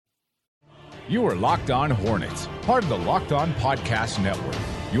You are Locked On Hornets, part of the Locked On Podcast Network.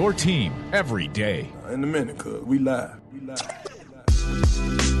 Your team every day. In a minute, cuz we live.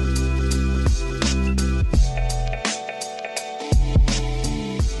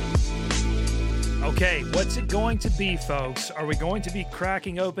 Okay, what's it going to be, folks? Are we going to be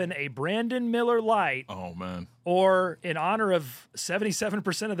cracking open a Brandon Miller Lite? Oh, man. Or in honor of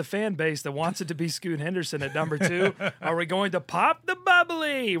 77% of the fan base that wants it to be Scoot Henderson at number 2, are we going to pop the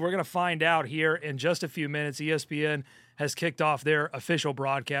bubbly? We're going to find out here in just a few minutes. ESPN has kicked off their official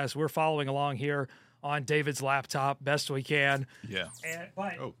broadcast. We're following along here on David's laptop best we can. Yeah.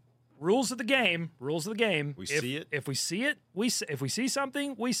 But rules of the game. We see it. If we see it, if we see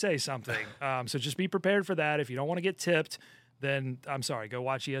something, we say something. So just be prepared for that. If you don't want to get tipped, then I'm sorry. Go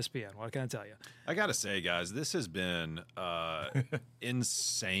watch ESPN. What can I tell you? I got to say, guys, this has been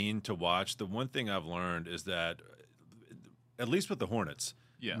insane to watch. The one thing I've learned is that, at least with the Hornets,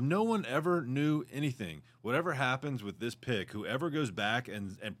 no one ever knew anything. Whatever happens with this pick, whoever goes back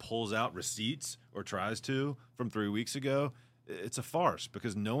and pulls out receipts or tries to from 3 weeks ago, it's a farce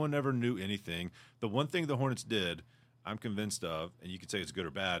because no one ever knew anything. The one thing the Hornets did, I'm convinced of, and you could say it's good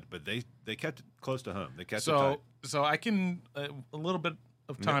or bad, but they kept it close to home. They kept it tight. So I can a little bit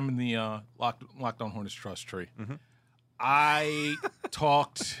of time in the Locked On Hornets Trust tree. Mm-hmm. I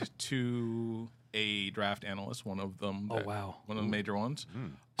talked to a draft analyst, one of them. Wow. One of the major ones.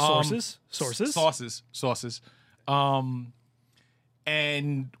 Sources.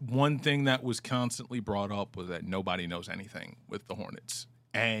 And one thing that was constantly brought up was that nobody knows anything with the Hornets.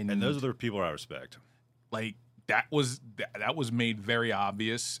 And those are the people I respect. Like, that was made very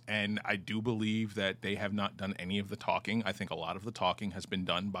obvious, and I do believe that they have not done any of the talking. I think a lot of the talking has been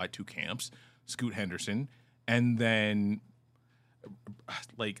done by two camps, Scoot Henderson, and then,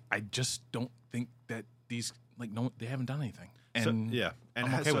 like, I just don't think that these, like, no, they haven't done anything. And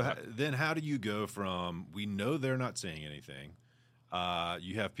then how do you go from, we know they're not saying anything,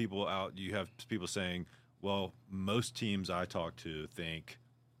 you have people saying, well, most teams I talk to think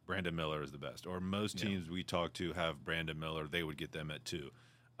Brandon Miller is the best, or most teams we talk to have Brandon Miller, they would get them at 2.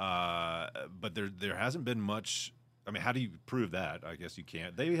 But there hasn't been much. I mean, how do you prove that? I guess you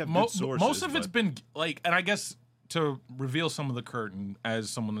can't. They have good sources. Most of it's been like, and I guess to reveal some of the curtain as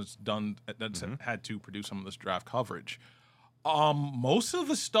someone that's had to produce some of this draft coverage, most of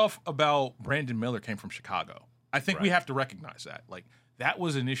the stuff about Brandon Miller came from Chicago. I think we have to recognize that. Like, that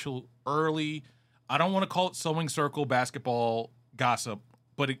was initial early, I don't want to call it sewing circle basketball gossip,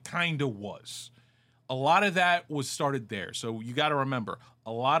 but it kind of was. A lot of that was started there. So you got to remember,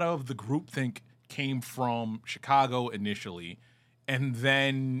 a lot of the groupthink came from Chicago initially, and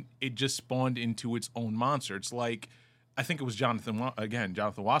then it just spawned into its own monster. It's like, I think it was Jonathan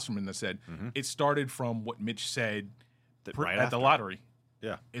Wasserman that said, it started from what Mitch said at the lottery.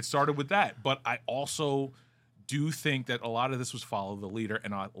 Yeah. It started with that. But I also do think that a lot of this was follow the leader,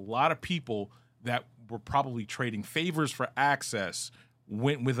 and a lot of people that were probably trading favors for access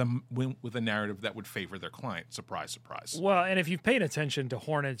went with a narrative that would favor their client. Surprise, surprise. Well, and if you've paid attention to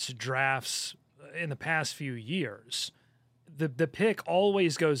Hornets drafts in the past few years, the pick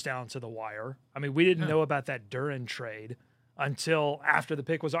always goes down to the wire. I mean, we didn't know about that Duren trade until after the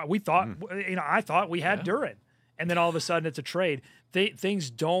pick was on. We thought, I thought we had Duren, and then all of a sudden it's a trade. Things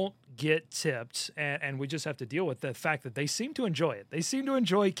don't get tipped, and we just have to deal with the fact that they seem to enjoy it. They seem to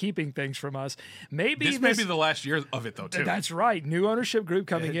enjoy keeping things from us. Maybe this may be the last year of it, though, too. That's right. New ownership group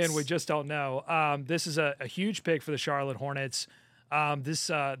coming in. We just don't know. This is a huge pick for the Charlotte Hornets.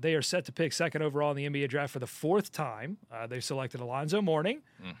 They are set to pick second overall in the NBA draft for the 4th time. They've selected Alonzo Mourning.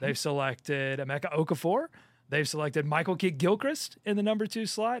 They've selected Emeka Okafor. They've selected Michael Kidd-Gilchrist in the number 2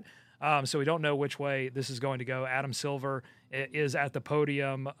 slot. So we don't know which way this is going to go. Adam Silver is at the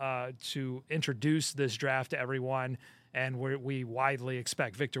podium to introduce this draft to everyone, and we widely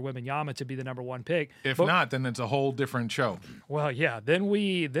expect Victor Wembanyama to be the number 1 pick. If not, then it's a whole different show. Well, yeah, then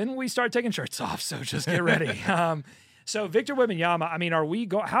we start taking shirts off, so just get ready. So Victor Wembanyama, I mean,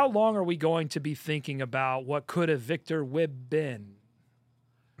 how long are we going to be thinking about what could have Victor Wib been?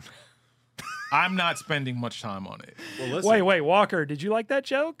 I'm not spending much time on it. Well, listen. Wait, Walker, did you like that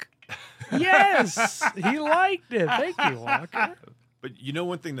joke? Yes, he liked it. Thank you, Walker. But you know,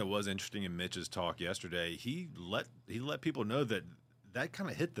 one thing that was interesting in Mitch's talk yesterday, he let people know that kind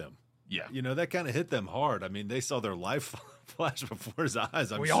of hit them. Yeah, you know, that kind of hit them hard. I mean, they saw their life flash before his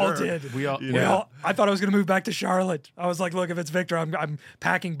eyes. We all did. We all. I thought I was going to move back to Charlotte. I was like, look, if it's Victor, I'm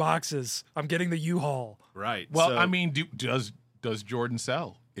packing boxes. I'm getting the U-Haul. Right. Well, I mean, does Jordan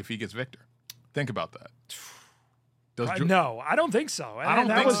sell if he gets Victor? Think about that. No, I don't think so. I don't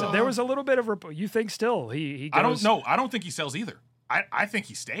think so. There was a little bit of you think still he goes, I don't know. I don't think he sells either. I think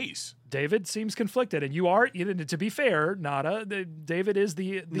he stays. David seems conflicted, and you are. To be fair, Nada, David is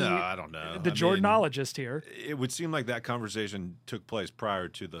the no, I don't know. the Jordanologist here. It would seem like that conversation took place prior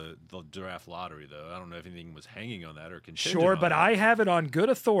to the draft lottery, though. I don't know if anything was hanging on that or contingent. Sure, on but that. I have it on good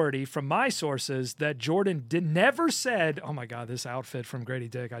authority from my sources that Jordan never said, "Oh my God, this outfit from Grady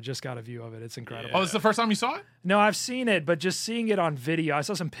Dick. I just got a view of it. It's incredible." Oh, it's the first time you saw it? No, I've seen it, but just seeing it on video. I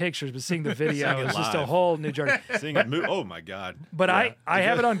saw some pictures, but seeing the video is just a live. whole new Jordan. Seeing it move, oh my God! But Yeah. I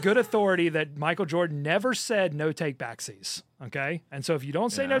have it on good authority that Michael Jordan never said no take backsies. Okay, and so if you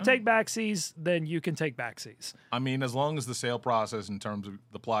don't say no take backsies, then you can take backsies. I mean, as long as the sale process in terms of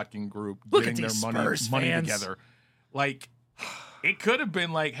the Plotkin Group Look getting at their these money Spurs fans. together, like it could have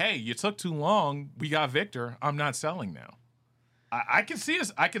been like, hey, you took too long. We got Victor. I'm not selling now. I can see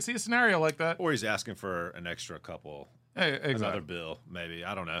a scenario like that. Or he's asking for an extra couple. Hey, exactly. Another bill, maybe.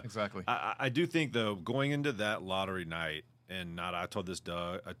 I don't know. Exactly. I do think, though, going into that lottery night, and I told this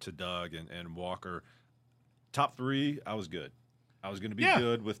to Doug and Walker, top 3, I was good. I was going to be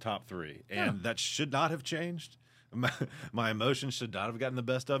good with top 3. And that should not have changed. My emotions should not have gotten the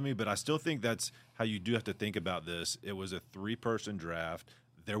best of me, but I still think that's how you do have to think about this. It was a 3-person draft.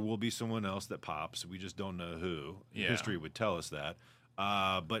 There will be someone else that pops. We just don't know who. Yeah. History would tell us that.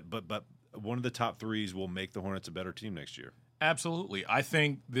 But one of the top 3s will make the Hornets a better team next year. Absolutely. I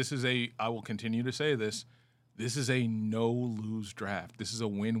think I will continue to say this is a no-lose draft. This is a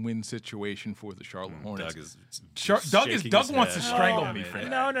win-win situation for the Charlotte Hornets. Doug wants to strangle me for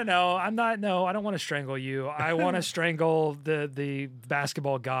that. No. I'm not. No, I don't want to strangle you. I want to strangle the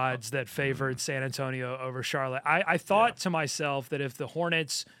basketball gods that favored San Antonio over Charlotte. I thought to myself that if the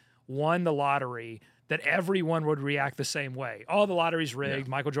Hornets won the lottery, that everyone would react the same way. Oh, the lottery's rigged.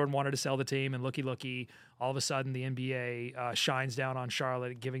 Michael Jordan wanted to sell the team, and looky. All of a sudden, the NBA shines down on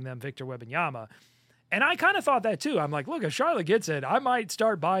Charlotte, giving them Victor Wembanyama. And I kind of thought that too. I'm like, look, if Charlotte gets it, I might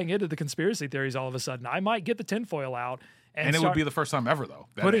start buying into the conspiracy theories all of a sudden. I might get the tinfoil out. And it would be the first time ever, though,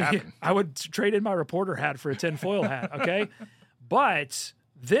 that happened. I would trade in my reporter hat for a tinfoil hat, okay? But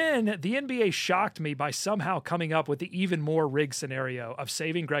then the NBA shocked me by somehow coming up with the even more rigged scenario of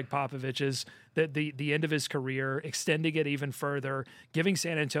saving Greg Popovich's the end of his career, extending it even further, giving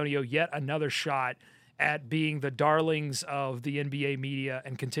San Antonio yet another shot at being the darlings of the NBA media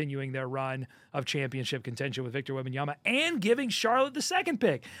and continuing their run of championship contention with Victor Wembanyama, and giving Charlotte the second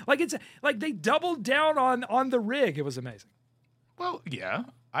pick. It's like they doubled down on the rig. It was amazing. Well, yeah,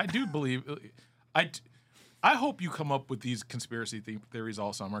 I do believe. I hope you come up with these conspiracy theories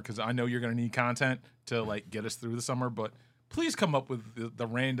all summer, because I know you're going to need content to get us through the summer. But please come up with the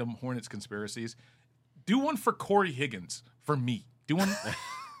random Hornets conspiracies. Do one for Corey Higgins for me. Do one.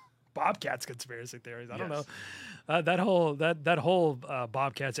 Bobcats conspiracy theories. I don't know. That whole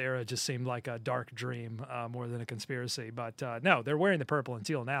Bobcats era just seemed like a dark dream more than a conspiracy. But no, they're wearing the purple and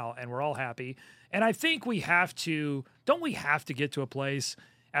teal now, and we're all happy. And I think we have to. Don't we have to get to a place?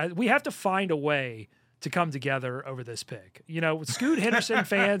 We have to find a way to come together over this pick. Scoot Henderson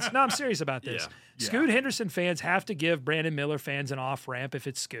fans. No, I'm serious about this. Yeah. Scoot Henderson fans have to give Brandon Miller fans an off ramp if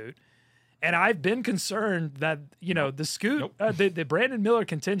it's Scoot. And I've been concerned that, the Scoot, the Brandon Miller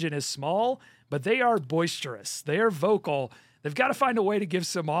contingent is small, but they are boisterous. They are vocal. They've got to find a way to give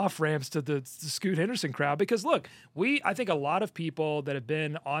some off ramps to the Scoot Henderson crowd, because look, I think a lot of people that have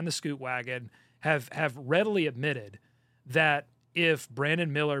been on the Scoot wagon have readily admitted that if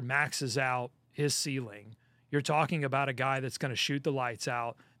Brandon Miller maxes out his ceiling, you're talking about a guy that's going to shoot the lights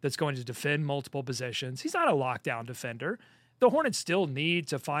out, that's going to defend multiple positions. He's not a lockdown defender. The Hornets still need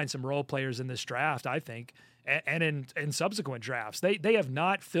to find some role players in this draft, I think, and in subsequent drafts. They have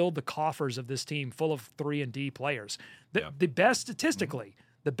not filled the coffers of this team full of 3-and-D players. The best statistically,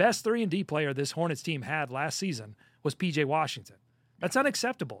 the best 3-and-D player this Hornets team had last season was P.J. Washington. That's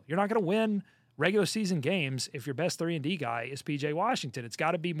unacceptable. You're not going to win regular season games if your best 3-and-D guy is P.J. Washington. It's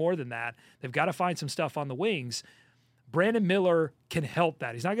got to be more than that. They've got to find some stuff on the wings. Brandon Miller can help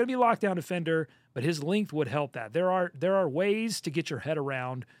that. He's not going to be a lockdown defender, but his length would help that. There are ways to get your head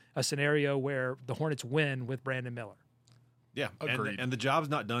around a scenario where the Hornets win with Brandon Miller. Yeah, agreed. And the job's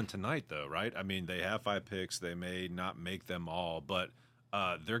not done tonight, though, right? I mean, they have 5 picks. They may not make them all, but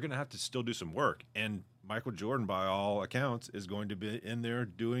they're going to have to still do some work. And Michael Jordan, by all accounts, is going to be in there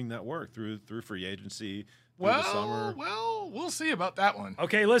doing that work through free agency, through the summer. Well, we'll see about that one.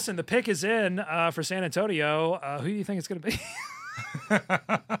 Okay, listen, the pick is in for San Antonio. Who do you think it's going to be?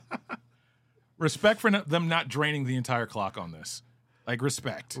 Respect for them not draining the entire clock on this.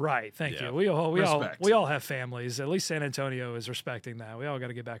 Respect. Right. Thank you. We all have families. At least San Antonio is respecting that. We all got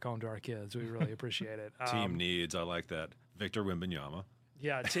to get back home to our kids. We really appreciate it. Team needs. I like that. Victor Wembanyama.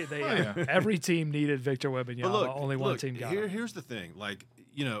 Yeah. Every team needed Victor Wembanyama. But look, only one team got him. Here's the thing.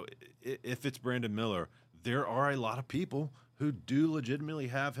 if it's Brandon Miller, there are a lot of people who do legitimately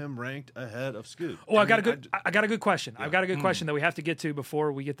have him ranked ahead of Scoot. Oh, I got a good question. Yeah. I've got a good question that we have to get to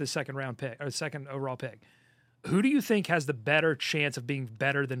before we get the second round pick or second overall pick. Who do you think has the better chance of being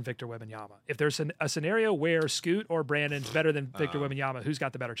better than Victor Wembanyama? If there's a scenario where Scoot or Brandon's better than Victor Wembanyama, who's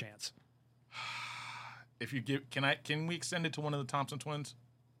got the better chance? If you can we extend it to one of the Thompson twins?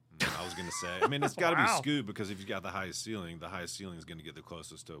 I was going to say. I mean, it's got to be Scoot because if he's got the highest ceiling is going to get the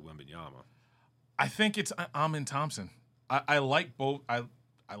closest to Wembanyama. I think it's Amen Thompson. I like both. I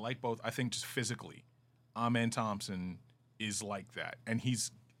like both. I think just physically, Amen Thompson is like that, and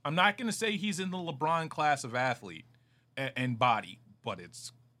I'm not going to say he's in the LeBron class of athlete and body, but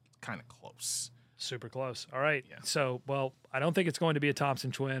it's kind of close. Super close. All right. Yeah. So, I don't think it's going to be a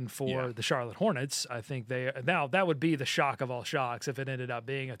Thompson twin for the Charlotte Hornets. I think now that would be the shock of all shocks if it ended up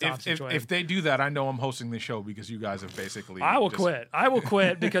being a Thompson twin. If they do that, I know I'm hosting the show because you guys have basically. I will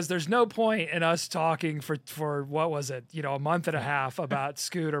quit because there's no point in us talking for what was it, a month and a half about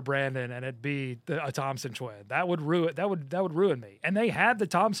Scoot or Brandon and it be a Thompson twin. That would ruin me. And they had the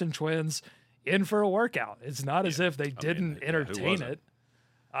Thompson twins in for a workout. It's not as if they didn't entertain it.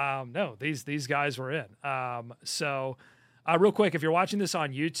 No, these guys were in. So real quick, if you're watching this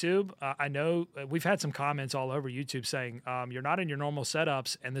on YouTube, I know we've had some comments all over YouTube saying you're not in your normal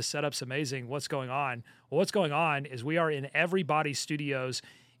setups and this setup's amazing. What's going on? Well, what's going on is we are in Everybody Studios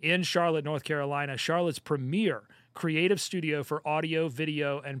in Charlotte, North Carolina, Charlotte's premier creative studio for audio,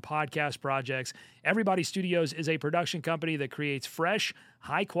 video, and podcast projects. Everybody Studios is a production company that creates fresh,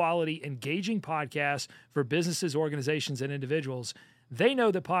 high-quality, engaging podcasts for businesses, organizations, and individuals. They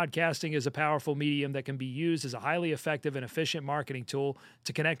know that podcasting is a powerful medium that can be used as a highly effective and efficient marketing tool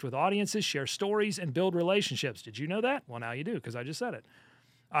to connect with audiences, share stories, and build relationships. Did you know that? Well, now you do because I just said it.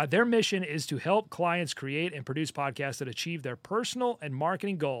 Their mission is to help clients create and produce podcasts that achieve their personal and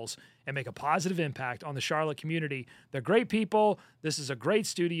marketing goals and make a positive impact on the Charlotte community. They're great people. This is a great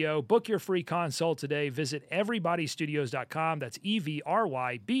studio. Book your free consult today. Visit everybodystudios.com. That's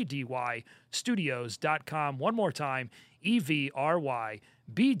EVRYBDY studios.com. One more time, EVRYBDY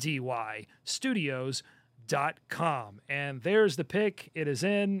studios.com. And there's the pick. It is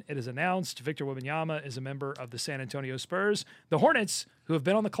in. It is announced. Victor Wembanyama is a member of the San Antonio Spurs. The Hornets, who have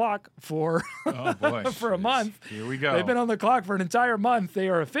been on the clock for for a month. Here we go. They've been on the clock for an entire month. They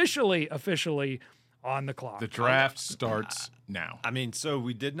are officially on the clock. The draft starts now. I mean, so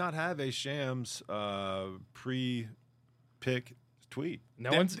we did not have a Shams pre-pick tweet.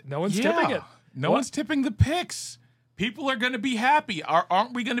 No one's tipping it. No one's tipping the picks. People are going to be happy.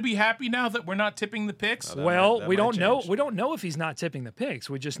 Aren't we going to be happy now that we're not tipping the picks? We don't know. We don't know if he's not tipping the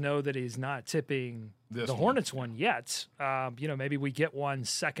picks. We just know that he's not tipping the Hornets one yet. Maybe we get one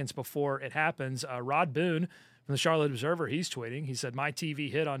seconds before it happens. Rod Boone from the Charlotte Observer, he's tweeting. He said, "My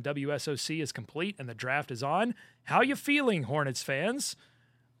TV hit on WSOC is complete and the draft is on. How you feeling, Hornets fans?"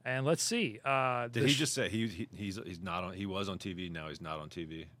 And let's see. Did he just say he's not on? He was on TV. Now he's not on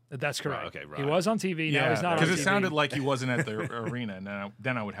TV. That's correct. Okay, right. He was on TV. Now he's not on TV. Because it sounded like he wasn't at the arena, and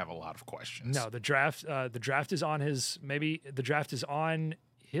then I would have a lot of questions. No, the draft is on his. Maybe the draft is on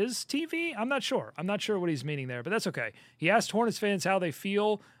his TV. I'm not sure. I'm not sure what he's meaning there, but that's okay. He asked Hornets fans how they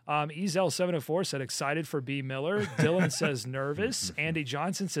feel. Ezel704 said excited for B. Miller. Dylan says nervous. Andy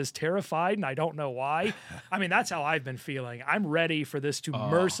Johnson says terrified, and I don't know why. I mean, that's how I've been feeling. I'm ready for this to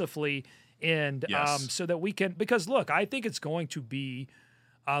mercifully end, so that we can. Because look, I think it's going to be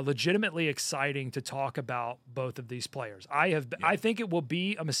legitimately exciting to talk about both of these players. I think it will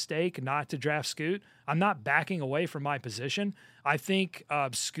be a mistake not to draft Scoot. I'm not backing away from my position. I think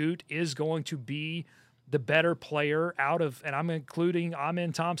Scoot is going to be the better player out of, and I'm including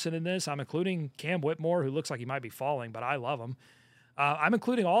Amen Thompson in this. I'm including Cam Whitmore, who looks like he might be falling, but I love him. I'm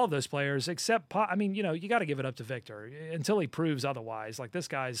including all of those players except, you got to give it up to Victor until he proves otherwise. Like this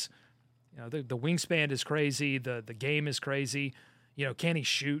guy's, the wingspan is crazy. The game is crazy. Can he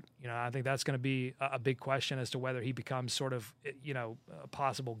shoot? I think that's going to be a big question as to whether he becomes sort of, a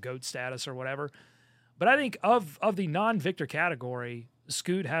possible GOAT status or whatever. But I think of the non-Victor category,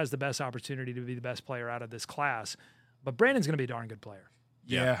 Scoot has the best opportunity to be the best player out of this class. But Brandon's going to be a darn good player.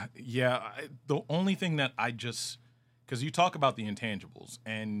 Yeah. The only thing that because you talk about the intangibles,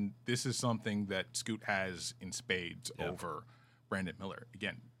 and this is something that Scoot has in spades over Brandon Miller.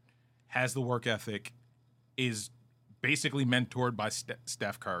 Again, has the work ethic, is basically mentored by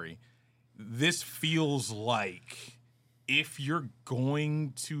Steph Curry. This feels like if you're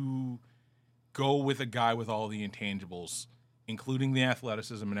going to go with a guy with all the intangibles, including the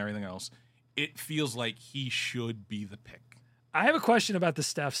athleticism and everything else, it feels like he should be the pick. I have a question about the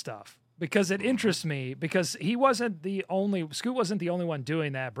Steph stuff because it interests me because Scoot wasn't the only one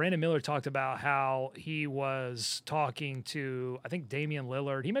doing that. Brandon Miller talked about how he was talking to, I think, Damian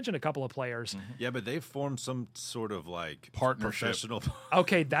Lillard. He mentioned a couple of players. Mm-hmm. Yeah, but they've formed some sort of like partnership. Professional.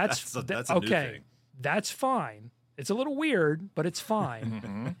 Okay, that's a okay. new thing. That's fine. It's a little weird, but it's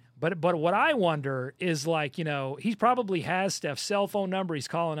fine. But what I wonder is, like, you know, he probably has Steph's cell phone number. He's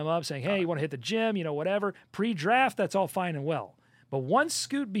calling him up saying, hey, you want to hit the gym, you know, whatever. Pre-draft, that's all fine and well. But once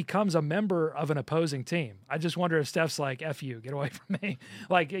Scoot becomes a member of an opposing team, I just wonder if Steph's like, F you, get away from me.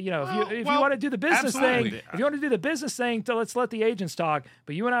 Like, you know, if you want to do the business absolutely. thing, if you want to do the business thing, let's let the agents talk.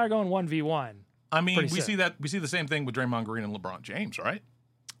 But you and I are going 1v1. I mean, we see the same thing with Draymond Green and LeBron James, right?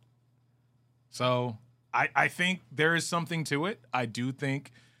 So I think there is something to it. I do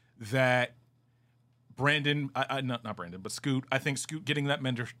think that not Brandon, but Scoot. I think Scoot getting that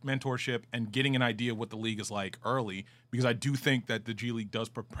mentorship and getting an idea of what the league is like early, because I do think that the G League does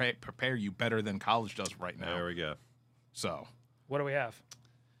prepare you better than college does right now. There we go. So, what do we have?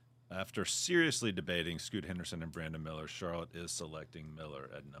 After seriously debating Scoot Henderson and Brandon Miller, Charlotte is selecting Miller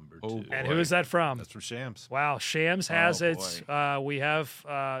at number 2. And who is that from? That's from Shams. Wow, Shams has it. We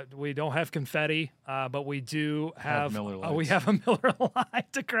don't have confetti, but we do have Miller Lights. we have a Miller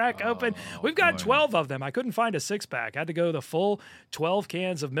Lite to crack open. We've got 12 of them. I couldn't find a 6-pack. I had to go the full 12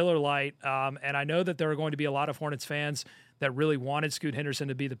 cans of Miller Lite. And I know that there are going to be a lot of Hornets fans that really wanted Scoot Henderson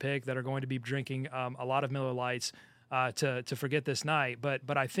to be the pick that are going to be drinking a lot of Miller Lights to forget this night.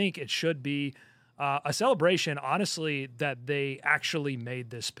 But I think it should be a celebration, honestly, that they actually made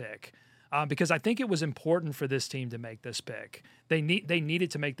this pick. Because I think it was important for this team to make this pick. They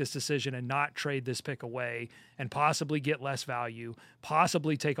needed to make this decision and not trade this pick away and possibly get less value,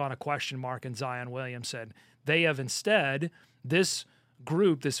 possibly take on a question mark in Zion Williamson. They have instead, this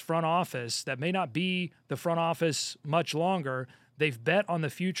group, this front office that may not be the front office much longer, they've bet on the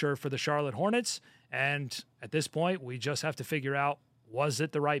future for the Charlotte Hornets. And at this point, we just have to figure out, was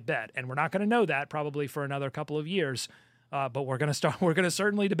it the right bet? And we're not going to know that probably for another couple of years. But we're going to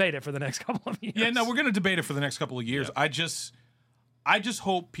certainly debate it for the next couple of years. Yeah, no, we're going to debate it for the next couple of years. Yeah. I just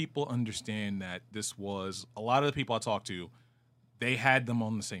hope people understand that this was, a lot of the people I talked to, they had them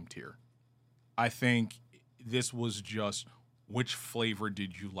on the same tier. I think this was just, which flavor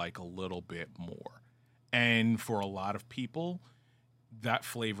did you like a little bit more? And for a lot of people, that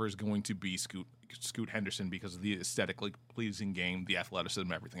flavor is going to be Scoot Henderson because of the aesthetically pleasing game, the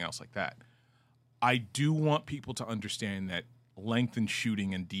athleticism, everything else like that. I do want people to understand that length and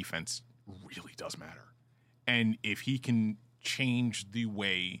shooting and defense really does matter. And if he can change the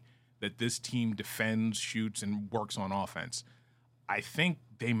way that this team defends, shoots, and works on offense, I think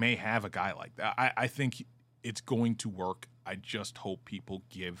they may have a guy like that. I think it's going to work. I just hope people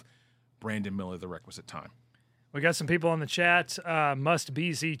give Brandon Miller the requisite time. We got some people in the chat. Must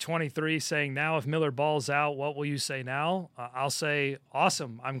BZ23 saying, now if Miller balls out, what will you say now? I'll say,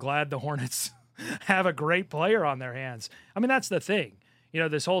 awesome. I'm glad the Hornets have a great player on their hands. I mean, that's the thing. You know,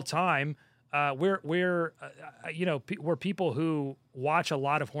 this whole time, we're people who watch a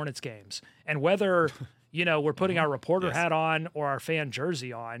lot of Hornets games. And whether, you know, we're putting our reporter hat on or our fan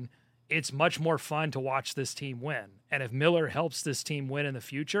jersey on, it's much more fun to watch this team win. And if Miller helps this team win in the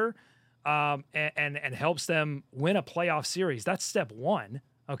future, and helps them win a playoff series, that's step one,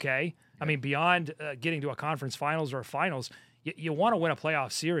 okay? I mean, beyond getting to a conference finals or a finals, you want to win a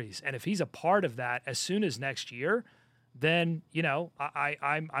playoff series. And if he's a part of that as soon as next year, then, you know,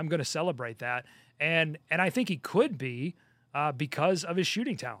 I'm going to celebrate that. And I think he could be because of his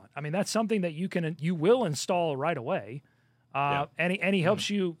shooting talent. I mean, that's something that you will install right away. And he helps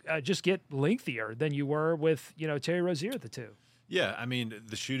you just get lengthier than you were with, you know, Terry Rozier at the 2. Yeah, I mean,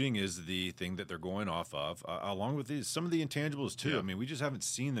 the shooting is the thing that they're going off of, along with some of the intangibles, too. Yeah. I mean, we just haven't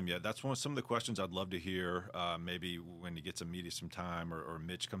seen them yet. That's some of the questions I'd love to hear maybe when he gets some time or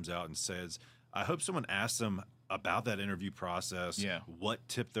Mitch comes out and says, I hope someone asks them about that interview process, what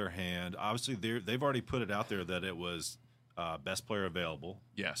tipped their hand. Obviously, they've already put it out there that it was best player available,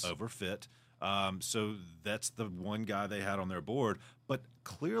 over fit. So that's the one guy they had on their board. But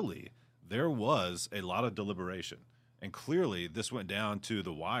clearly, there was a lot of deliberation. And clearly, this went down to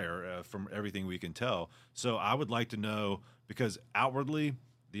the wire from everything we can tell. So I would like to know, because outwardly,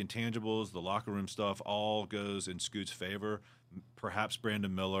 the intangibles, the locker room stuff, all goes in Scoot's favor. Perhaps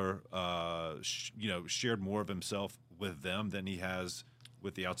Brandon Miller, shared more of himself with them than he has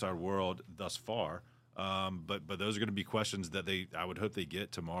with the outside world thus far. But those are going to be questions that I would hope they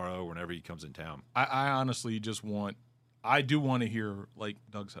get tomorrow or whenever he comes in town. I honestly just I do want to hear, like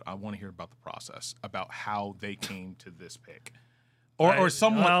Doug said, I want to hear about the process, about how they came to this pick. Or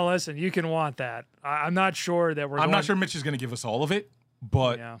someone. Well, listen, you can want that. I'm not sure that I'm not sure Mitch is going to give us all of it.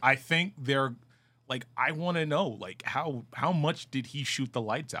 but Yeah. I think they're like, I want to know, like, how much did he shoot the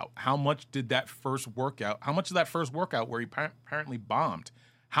lights out? How much did that first workout? How much of that first workout where he apparently bombed?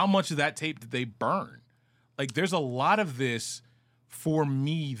 How much of that tape did they burn? Like, there's a lot of this for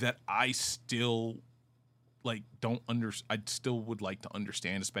me that I still like I still would like to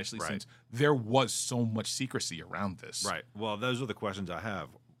understand, especially since there was so much secrecy around this. Right. Well, those are the questions I have.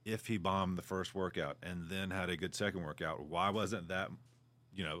 If he bombed the first workout and then had a good second workout, why wasn't that,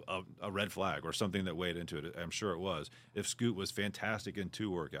 a red flag or something that weighed into it? I'm sure it was. If Scoot was fantastic in 2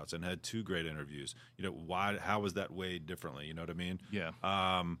 workouts and had 2 great interviews, how was that weighed differently? You know what I mean? Yeah.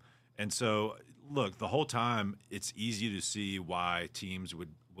 And so, look, the whole time it's easy to see why teams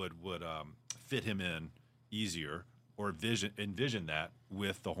would fit him in easier or envision that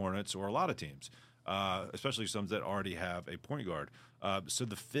with the Hornets or a lot of teams, especially some that already have a point guard. So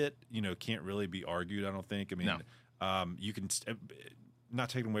the fit, can't really be argued, I don't think. I mean, you can not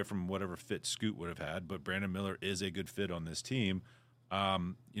taking away from whatever fit Scoot would have had, but Brandon Miller is a good fit on this team.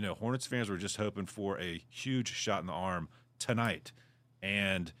 Hornets fans were just hoping for a huge shot in the arm tonight.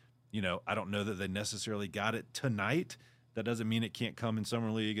 And, I don't know that they necessarily got it tonight. That doesn't mean it can't come in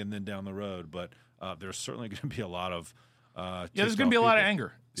Summer League and then down the road, but there's certainly going to be a lot of there's going to be a lot of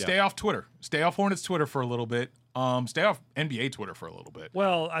anger. Yeah. Stay off Twitter. Stay off Hornets Twitter for a little bit. Stay off NBA Twitter for a little bit.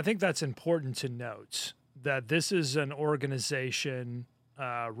 Well, I think that's important to note that this is an organization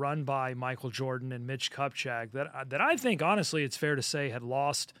run by Michael Jordan and Mitch Kupchak that I think, honestly, it's fair to say had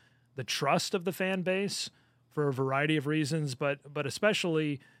lost the trust of the fan base for a variety of reasons, but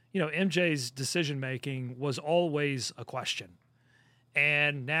especially, MJ's decision-making was always a question.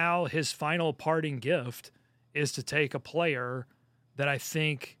 And now his final parting gift is to take a player that I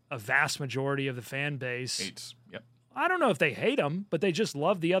think a vast majority of the fan base hates. Yep. I don't know if they hate him, but they just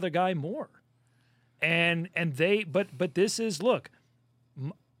love the other guy more. And they but this is, look,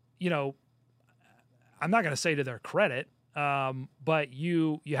 I'm not going to say to their credit, but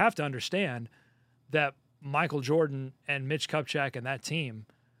you have to understand that Michael Jordan and Mitch Kupchak and that team,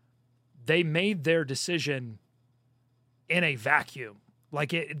 they made their decision in a vacuum. Like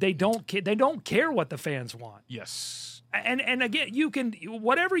they don't care what the fans want. Yes. And again, you can,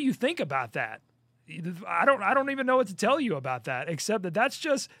 whatever you think about that, I don't even know what to tell you about that, except that that's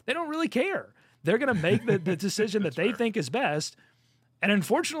just, they don't really care. They're going to make the decision that they think is best. And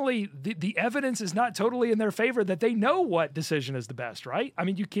unfortunately, the evidence is not totally in their favor that they know what decision is the best, right? I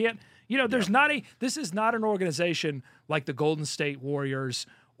mean, you can't, this is not an organization like the Golden State Warriors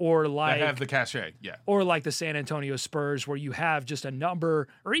or like they have the cachet, yeah, or like the San Antonio Spurs, where you have just a number,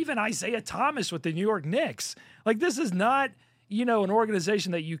 or even Isaiah Thomas with the New York Knicks. Like, this is not, an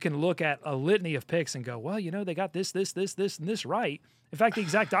organization that you can look at a litany of picks and go, well, they got this, and this right. In fact, the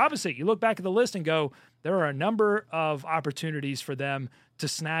exact opposite. You look back at the list and go, there are a number of opportunities for them to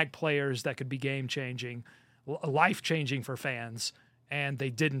snag players that could be game-changing, life-changing for fans, and they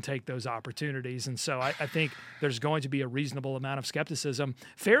didn't take those opportunities. And so I think there's going to be a reasonable amount of skepticism,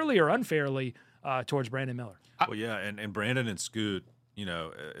 fairly or unfairly, towards Brandon Miller. Well, yeah, and Brandon and Scoot,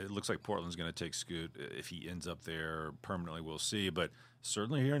 it looks like Portland's going to take Scoot. If he ends up there permanently, we'll see. But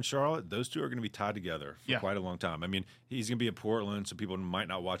certainly here in Charlotte, those two are going to be tied together for quite a long time. I mean, he's going to be in Portland, so people might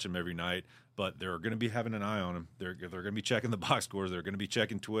not watch him every night, but they're going to be having an eye on him. They're going to be checking the box scores. They're going to be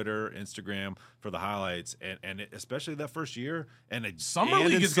checking Twitter, Instagram for the highlights, and especially that first year. And Summer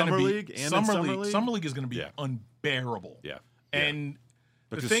League is going to be Summer League is going to be unbearable. Yeah, and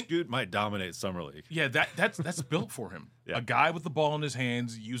because Scoot might dominate Summer League. Yeah, that's built for him. Yeah. A guy with the ball in his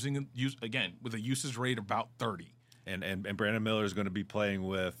hands, again with a usage rate of about 30. And Brandon Miller is going to be playing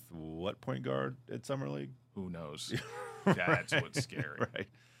with what point guard at Summer League? Who knows? That's what's scary. Right.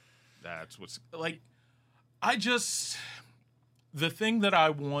 That's what's the thing that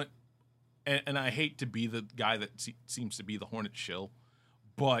I want, and I hate to be the guy that seems to be the Hornets shill,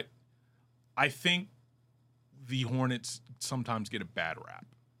 but I think the Hornets sometimes get a bad rap.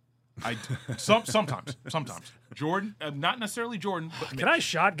 Sometimes. Jordan, not necessarily Jordan, but Can I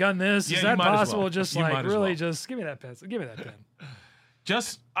shotgun this? Yeah, Is that you might as possible? well. Just You like might as really, well. just give me that pen. Give me that pen.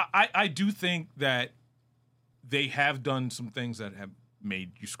 I do think that they have done some things that have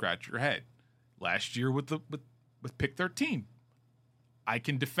made you scratch your head. Last year with pick 13, I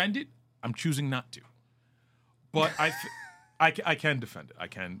can defend it. I'm choosing not to, but I can defend it. I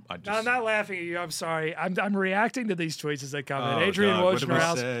just. No, I'm not laughing at you. I'm sorry. I'm reacting to these tweets as they come in. Oh, Adrian God, what did we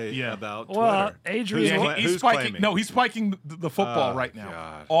Wojnarowski. say about Twitter? Well, Adrian, Yeah, he's Who's spiking. claiming? No, he's spiking the football right now.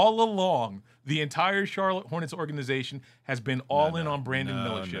 God. All along, the entire Charlotte Hornets organization has been all in on Brandon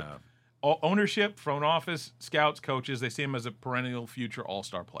Millership. Ownership, front office, scouts, coaches, they see him as a perennial future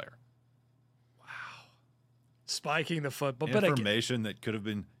all-star player. Spiking the foot, but information that could have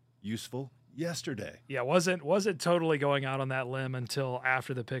been useful yesterday. Yeah, wasn't totally going out on that limb until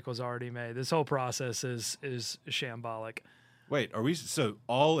after the pick was already made. This whole process is shambolic. Wait, are we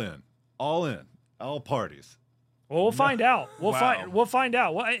all in, all parties? Well, we'll find out. We'll find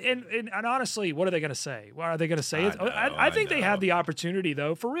out. Well, and honestly, what are they going to say? What are they going to say? I think they have the opportunity,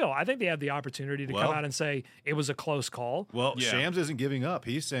 though, for real. I think they have the opportunity to come out and say it was a close call. Well, Shams isn't giving up.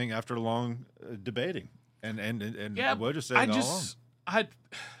 He's saying after long debating, and we're just saying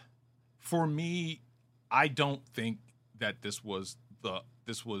for me, I don't think that this was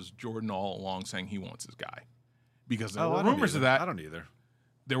Jordan all along saying he wants his guy, because there were rumors of that. I don't either.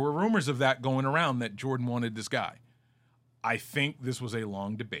 There were rumors of that going around that Jordan wanted this guy. I think this was a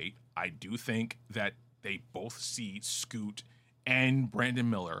long debate. I do think that they both see Scoot and Brandon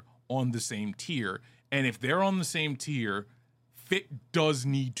Miller on the same tier. And if they're on the same tier, fit does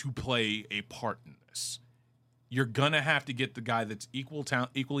need to play a part in this. You're going to have to get the guy that's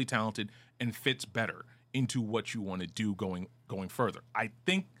equally talented and fits better into what you want to do going further. I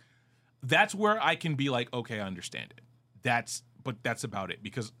think that's where I can be like, okay, I understand it. But that's about it,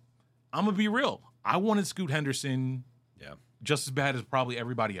 because I'm going to be real. I wanted Scoot Henderson just as bad as probably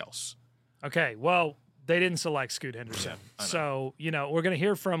everybody else. Okay, well, they didn't select Scoot Henderson. So, we're going to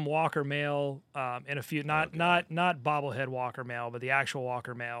hear from Walker Mail in a few, not bobblehead Walker Mail, but the actual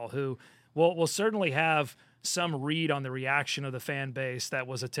Walker Mail, who will certainly have some read on the reaction of the fan base that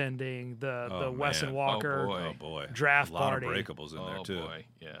was attending the Wesson Walker draft party. A lot of breakables in there, too. Boy.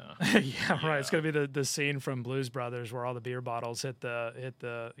 Yeah. Yeah, right. It's going to be the scene from Blues Brothers where all the beer bottles hit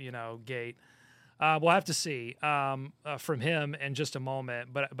the gate. We'll have to see from him in just a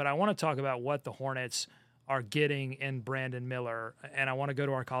moment. But I want to talk about what the Hornets are getting in Brandon Miller. And I want to go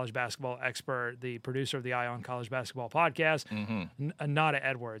to our college basketball expert, the producer of the Eye on College Basketball podcast, Nada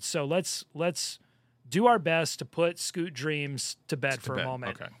Edwards. So let's do our best to put Scoot dreams to bed for a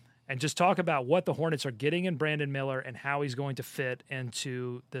moment. Okay. And just talk about what the Hornets are getting in Brandon Miller and how he's going to fit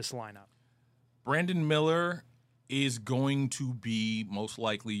into this lineup. Brandon Miller is going to be most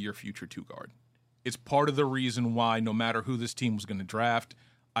likely your future two guard. It's part of the reason why no matter who this team was going to draft,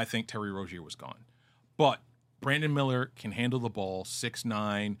 I think Terry Rozier was gone. But Brandon Miller can handle the ball,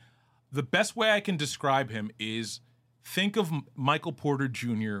 6'9". The best way I can describe him is think of Michael Porter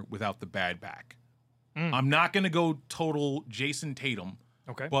Jr. without the bad back. I'm not going to go total Jason Tatum.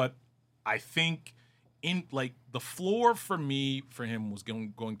 Okay. But I think the floor for him was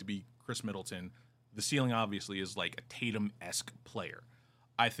going to be Chris Middleton. The ceiling obviously is like a Tatum-esque player.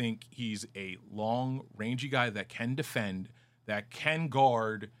 I think he's a long, rangy guy that can defend, that can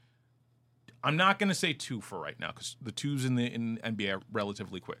guard. I'm not going to say 2 for right now because the 2s in the NBA are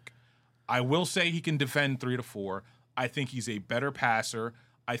relatively quick. I will say he can defend 3 to 4. I think he's a better passer.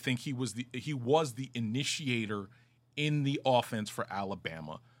 I think he was the initiator in the offense for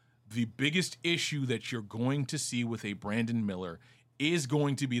Alabama. The biggest issue that you're going to see with a Brandon Miller is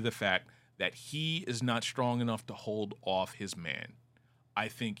going to be the fact that he is not strong enough to hold off his man. I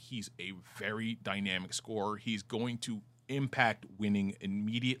think he's a very dynamic scorer. He's going to impact winning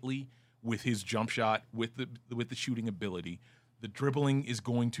immediately with his jump shot, with the shooting ability. The dribbling is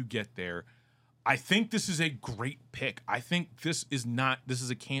going to get there. I think this is a great pick. I think this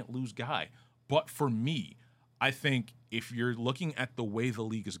is a can't-lose guy. But for me, I think if you're looking at the way the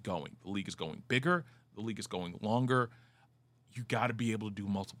league is going bigger, the league is going longer, you got to be able to do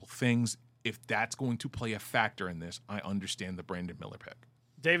multiple things. If that's going to play a factor in this, I understand the Brandon Miller pick.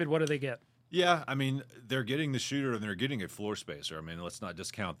 David, what do they get? Yeah, I mean, they're getting the shooter and they're getting a floor spacer. I mean, let's not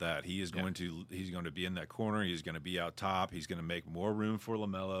discount that. He's going to be in that corner. He's going to be out top. He's going to make more room for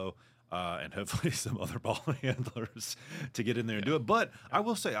LaMelo. And hopefully some other ball handlers to get in there and do it. But I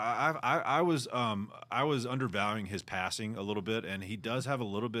will say I was undervaluing his passing a little bit, and he does have a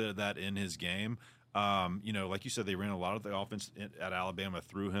little bit of that in his game. Like you said, they ran a lot of the offense at Alabama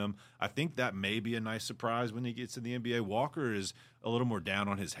through him. I think that may be a nice surprise when he gets in the NBA. Walker is a little more down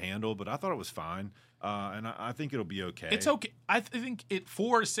on his handle, but I thought it was fine. And I think it'll be okay. It's okay. I think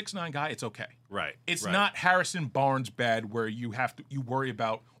for a 6'9" guy, it's okay. Right. It's not Harrison Barnes bad where you worry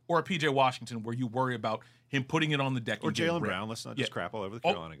about, or a PJ Washington where you worry about him putting it on the deck. Or Jaylen Brown. Let's not just crap all over the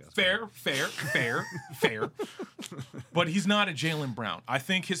Carolina guys. Fair. But he's not a Jaylen Brown. I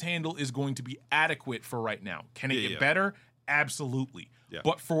think his handle is going to be adequate for right now. Can it get better? Absolutely. Yeah.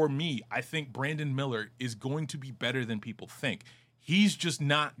 But for me, I think Brandon Miller is going to be better than people think. He's just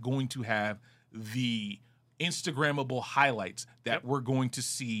not going to have the Instagrammable highlights that we're going to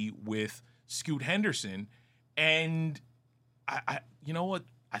see with Scoot Henderson. And I you know what?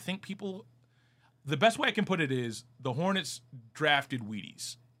 I think the best way I can put it is the Hornets drafted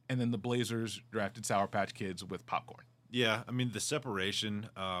Wheaties, and then the Blazers drafted Sour Patch Kids with popcorn. Yeah, I mean, the separation,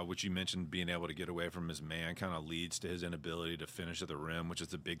 which you mentioned, being able to get away from his man kind of leads to his inability to finish at the rim, which is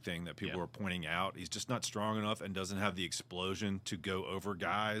the big thing that people are pointing out. He's just not strong enough and doesn't have the explosion to go over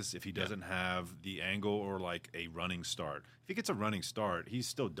guys if he doesn't have the angle or like a running start. If he gets a running start, he's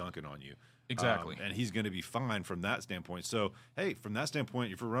still dunking on you. Exactly. And he's going to be fine from that standpoint. So, hey, from that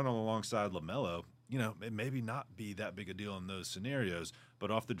standpoint, if you're running alongside LaMelo, you know, it maybe not be that big a deal in those scenarios,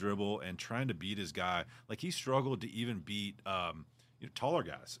 but off the dribble and trying to beat his guy, like he struggled to even beat taller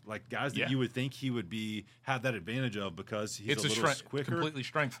guys, like guys that you would think he would have that advantage of because he's a little quicker.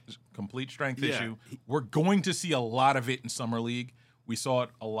 Complete strength issue. We're going to see a lot of it in Summer League. We saw it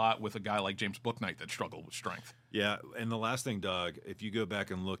a lot with a guy like James Bouknight that struggled with strength. Yeah, and the last thing, Doug, if you go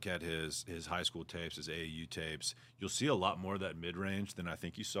back and look at his high school tapes, his AAU tapes, you'll see a lot more of that mid-range than I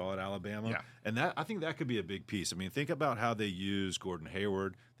think you saw at Alabama. Yeah. And I think that could be a big piece. I mean, think about how they use Gordon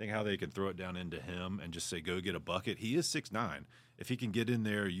Hayward. Think how they can throw it down into him and just say, go get a bucket. He is 6'9". If he can get in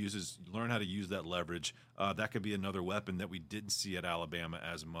there, learn how to use that leverage, that could be another weapon that we didn't see at Alabama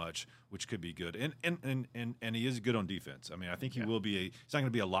as much, which could be good. And he is good on defense. I mean, I think he will be he's not going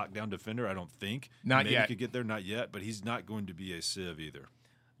to be a lockdown defender, I don't think. Maybe he could get there, not yet, but he's not going to be a sieve either.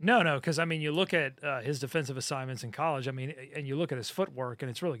 No, because, I mean, you look at his defensive assignments in college, I mean, and you look at his footwork,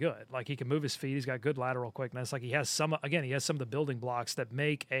 and it's really good. Like, he can move his feet. He's got good lateral quickness. Like, he has some of the building blocks that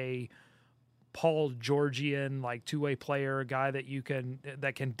make a Paul Georgian, like, two-way player, a guy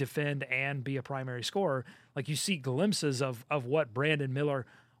that can defend and be a primary scorer. Like, you see glimpses of what Brandon Miller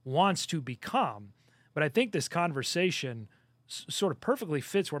wants to become. But I think this conversation sort of perfectly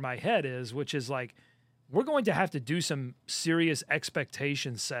fits where my head is, which is, like, we're going to have to do some serious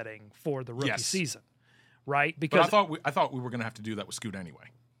expectation setting for the rookie season, right? Because I thought we were going to have to do that with Scoot anyway.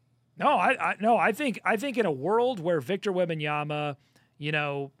 No, I think in a world where Victor Wembanyama, you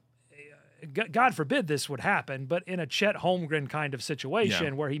know, God forbid this would happen, but in a Chet Holmgren kind of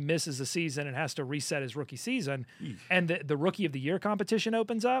situation where he misses a season and has to reset his rookie season, and the Rookie of the Year competition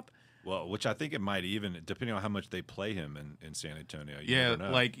opens up. Well, which I think it might even, depending on how much they play him in San Antonio.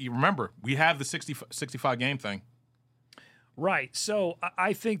 Like, you remember, we have the 65 game thing. Right. So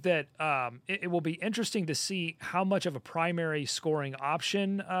I think that it will be interesting to see how much of a primary scoring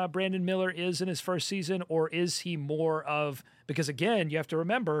option Brandon Miller is in his first season, or is he more of, because again, you have to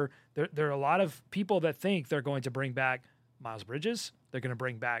remember there are a lot of people that think they're going to bring back Miles Bridges. They're going to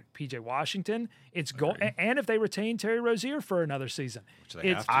bring back PJ Washington. And if they retain Terry Rozier for another season,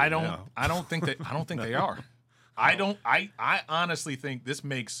 I don't think they are. I honestly think this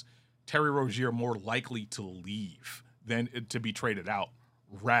makes Terry Rozier more likely to leave than to be traded out,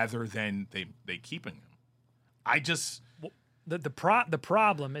 rather than they keeping him. The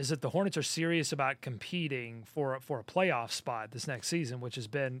problem is that the Hornets are serious about competing for a playoff spot this next season, which has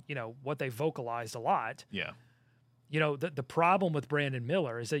been, you know, what they vocalized a lot. Yeah. You know, the problem with Brandon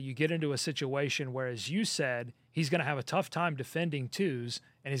Miller is that you get into a situation where, as you said, he's going to have a tough time defending twos,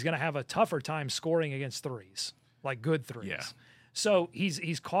 and he's going to have a tougher time scoring against threes, like good threes. Yeah. So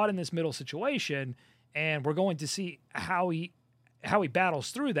he's caught in this middle situation, and we're going to see how he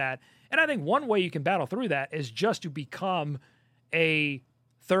battles through that. And I think one way you can battle through that is just to become a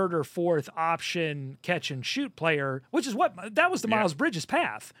third or fourth option catch and shoot player, which is that was the Miles Bridges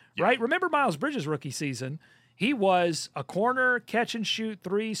path, right? Remember Miles Bridges' rookie season? He was a corner catch and shoot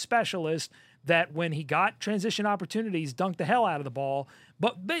three specialist that when he got transition opportunities, dunked the hell out of the ball.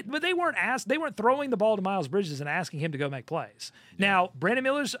 But they weren't throwing the ball to Miles Bridges and asking him to go make plays. Yeah. Now, Brandon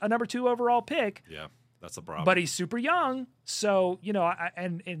Miller's a number 2 overall pick. Yeah. That's the problem. But he's super young, so you know. I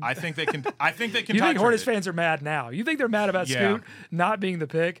think they can. You think Hornets fans are mad now? You think they're mad about Scoot not being the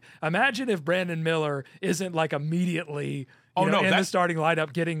pick? Imagine if Brandon Miller isn't like immediately in the starting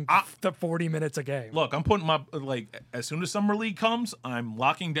lineup, getting the 40 minutes a game. Look, I'm putting as soon as Summer League comes, I'm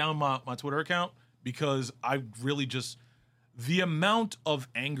locking down my Twitter account, because I really just the amount of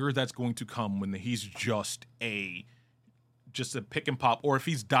anger that's going to come when he's just a pick and pop, or if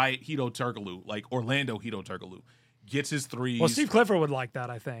he's Diet Hedo Turkoglu, like Orlando Hedo Turkoglu, gets his threes. Well, Steve Clifford would like that,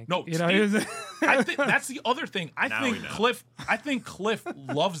 I think. No, I think that's the other thing. I think Cliff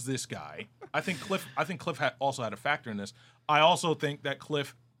loves this guy. I think Cliff also had a factor in this. I also think that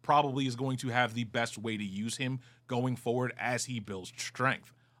Cliff probably is going to have the best way to use him going forward as he builds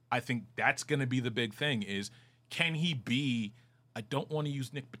strength. I think that's going to be the big thing is, can he be, I don't want to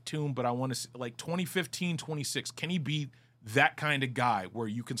use Nick Batum, but I want to, like 2015, 26, can he be that kind of guy where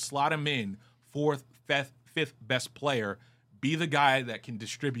you can slot him in fourth, fifth best player, be the guy that can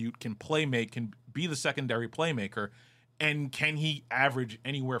distribute, can play make, can be the secondary playmaker, and can he average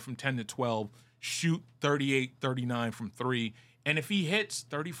anywhere from 10 to 12, shoot 38, 39 from 3, And if he hits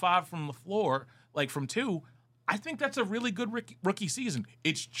 35 from the floor, like from 2, I think that's a really good rookie season.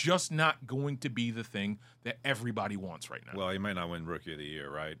 It's just not going to be the thing that everybody wants right now. Well, he might not win Rookie of the Year,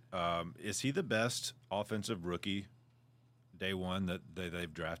 right? Is he the best offensive rookie day one that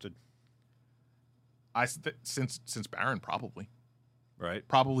they've drafted? Since Barron, probably. Right?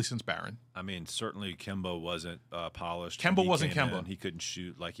 Probably since Barron. I mean, certainly Kemba wasn't polished. Kemba wasn't Kemba. He couldn't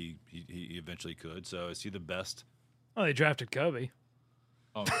shoot like he eventually could. So is he the best? Oh, they drafted Kobe.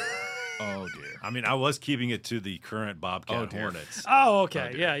 Oh, dear. I mean, I was keeping it to the current Bobcat Hornets. Oh,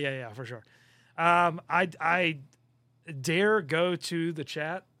 okay. Yeah, for sure. I dare go to the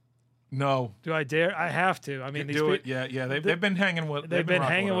chat. No. Do I dare? I have to. I mean, do it. Yeah. They've been hanging with. They've been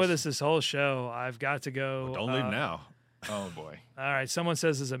hanging with us this whole show. I've got to go. Well, don't leave now. Oh boy. All right. Someone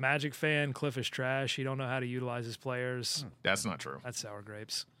says, as a Magic fan, Cliff is trash. He don't know how to utilize his players. That's not true. That's sour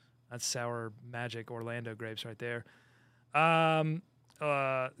grapes. That's sour Magic Orlando grapes right there. God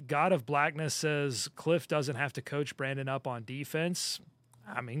of Blackness says Cliff doesn't have to coach Brandon up on defense.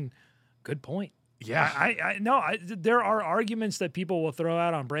 I mean, good point. Yeah. There are arguments that people will throw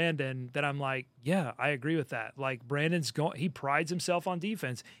out on Brandon that I'm like, yeah, I agree with that. Like Brandon's he prides himself on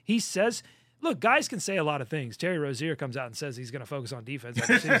defense. He says, look, guys can say a lot of things. Terry Rozier comes out and says he's going to focus on defense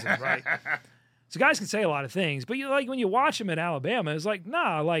every season, right? So guys can say a lot of things, but when you watch him in Alabama, it's like,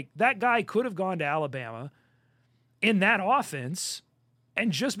 nah, like that guy could have gone to Alabama in that offense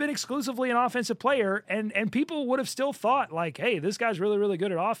and just been exclusively an offensive player, and people would have still thought like, hey, this guy's really, really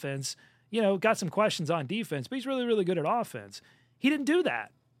good at offense. Got some questions on defense, but he's really, really good at offense. He didn't do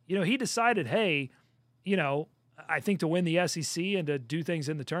that. He decided, hey, I think to win the SEC and to do things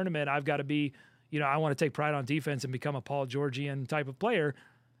in the tournament, I've got to be, I want to take pride on defense and become a Paul Georgian type of player.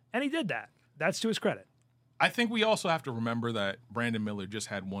 And he did that. That's to his credit. I think we also have to remember that Brandon Miller just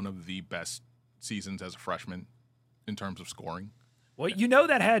had one of the best seasons as a freshman in terms of scoring. Well,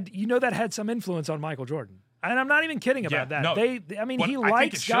 that had some influence on Michael Jordan. And I'm not even kidding about that. No, he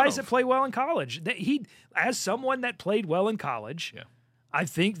likes guys that play well in college. As someone that played well in college, I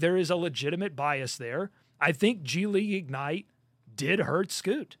think there is a legitimate bias there. I think G League Ignite did hurt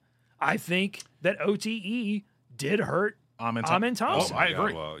Scoot. I think that OTE did hurt Amen Thompson. Oh, I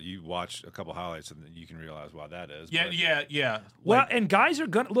agree. Well, you watch a couple highlights and you can realize why that is. Yeah. Well, and guys are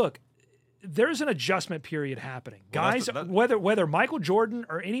going to look. There's an adjustment period happening. Guys, whether Michael Jordan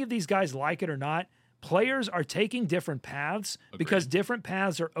or any of these guys like it or not, players are taking different paths because different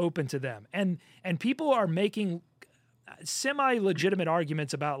paths are open to them. And people are making semi-legitimate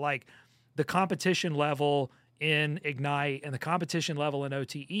arguments about like the competition level in Ignite and the competition level in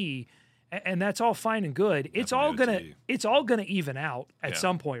OTE. And that's all fine and good. It's all gonna even out at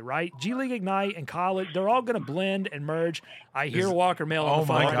some point, right? G League Ignite and college, they're all gonna blend and merge. I hear Walker Mail on the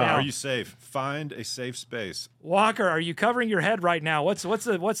phone right now. Are you safe? Find a safe space. Walker, are you covering your head right now? What's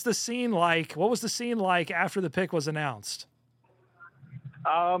the scene like? What was the scene like after the pick was announced?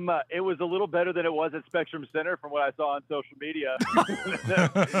 It was a little better than it was at Spectrum Center from what I saw on social media.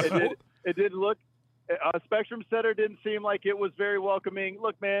 It did look. Spectrum Center didn't seem like it was very welcoming.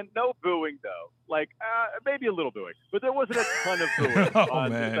 Look, man, no booing though. Like maybe a little booing, but there wasn't a ton of booing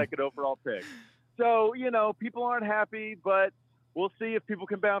on the second overall pick. So people aren't happy, but we'll see if people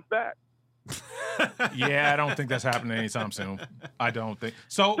can bounce back. Yeah, I don't think that's happening anytime soon. I don't think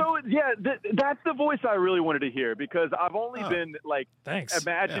so. So yeah, that's the voice I really wanted to hear because I've only been like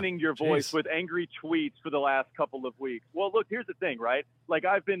imagining your voice with angry tweets for the last couple of weeks. Well, look, here's the thing, right? Like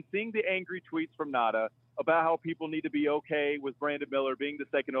I've been seeing the angry tweets from Nada about how people need to be okay with Brandon Miller being the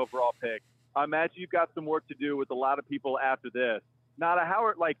second overall pick. I imagine you've got some work to do with a lot of people after this. Nada,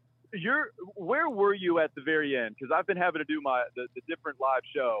 where were you at the very end? Because I've been having to do the different live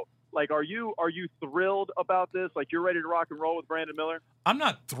show. Like, are you thrilled about this? Like, you're ready to rock and roll with Brandon Miller? I'm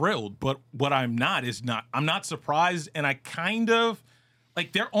not thrilled, but what I'm not surprised, and I kind of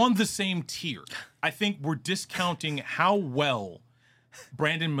like they're on the same tier. I think we're discounting how well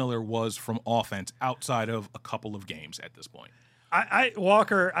Brandon Miller was from offense outside of a couple of games at this point.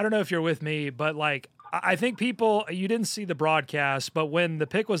 Walker, I don't know if you're with me, but like I think you didn't see the broadcast, but when the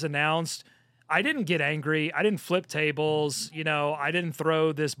pick was announced, I didn't get angry. I didn't flip tables. I didn't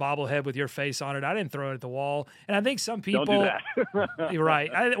throw this bobblehead with your face on it. I didn't throw it at the wall. And I think some people, don't do that. You're right.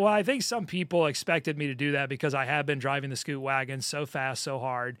 I think some people expected me to do that because I have been driving the Scoot wagon so fast, so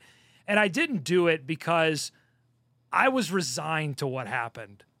hard. And I didn't do it because I was resigned to what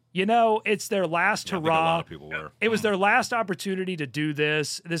happened. It's their last hurrah. A lot of people were. It was their last opportunity to do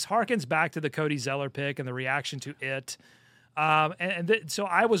this. This harkens back to the Cody Zeller pick and the reaction to it. So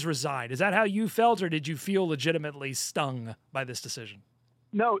I was resigned. Is that how you felt, or did you feel legitimately stung by this decision?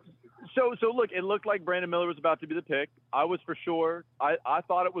 No. So look, it looked like Brandon Miller was about to be the pick. I was for sure. I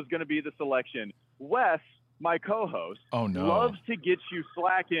thought it was going to be the selection. Wes, my co-host, loves to get you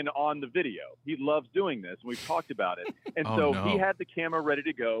slacking on the video. He loves doing this. We've talked about it. And he had the camera ready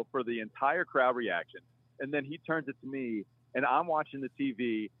to go for the entire crowd reaction. And then he turns it to me, and I'm watching the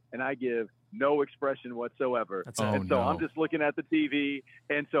TV, and I give no expression whatsoever. I'm just looking at the TV,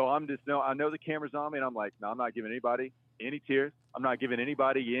 and so I know the camera's on me, and I'm like, no, I'm not giving anybody any tears. I'm not giving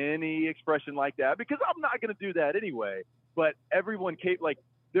anybody any expression like that because I'm not going to do that anyway. But everyone came,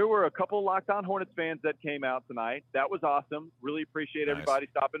 there were a couple of Locked On Hornets fans that came out tonight. That was awesome. Really appreciate everybody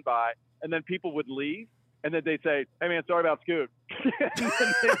stopping by. And then people would leave, and then they'd say, hey, man, sorry about Scoot.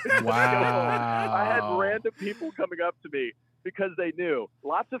 Wow. I had random people coming up to me because they knew.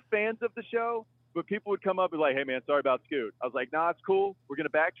 Lots of fans of the show, but people would come up and be like, hey, man, sorry about Scoot. I was like, nah, it's cool. We're going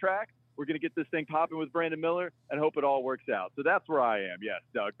to backtrack. We're going to get this thing popping with Brandon Miller and hope it all works out. So that's where I am. Yes,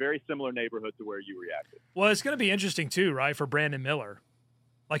 Doug. Very similar neighborhood to where you reacted. Well, it's going to be interesting too, right, for Brandon Miller.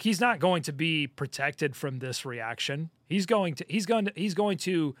 Like, he's not going to be protected from this reaction. It's going to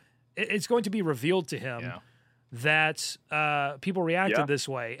be revealed to him that people reacted this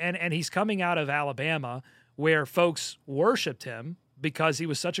way. And he's coming out of Alabama where folks worshiped him because he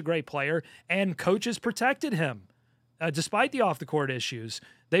was such a great player and coaches protected him. Despite the off-the-court issues,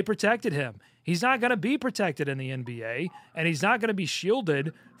 they protected him. He's not going to be protected in the NBA, and he's not going to be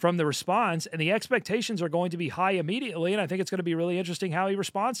shielded from the response, and the expectations are going to be high immediately, and I think it's going to be really interesting how he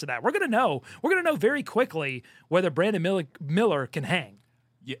responds to that. We're going to know very quickly whether Brandon Miller can hang.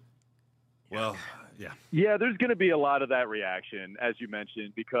 Yeah. Well, yeah. Yeah, there's going to be a lot of that reaction, as you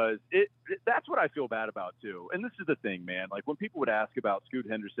mentioned, because that's what I feel bad about, too. And this is the thing, man. Like, when people would ask about Scoot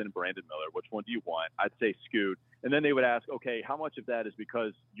Henderson and Brandon Miller, which one do you want? I'd say Scoot. And then they would ask, okay, how much of that is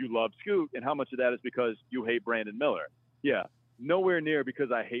because you love Scoot, and how much of that is because you hate Brandon Miller? Yeah, nowhere near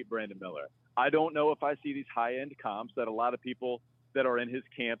because I hate Brandon Miller. I don't know if I see these high-end comps that a lot of people that are in his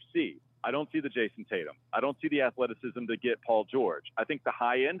camp see. I don't see the Jason Tatum. I don't see the athleticism to get Paul George. I think the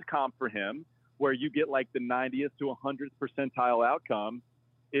high-end comp for him, where you get like the 90th to 100th percentile outcome,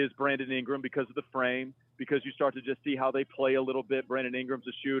 is Brandon Ingram because of the frame, because you start to just see how they play a little bit. Brandon Ingram's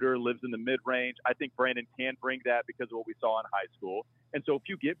a shooter, lives in the mid-range. I think Brandon can bring that because of what we saw in high school. And so if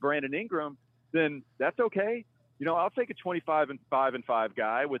you get Brandon Ingram, then that's okay. You know, I'll take a 25-5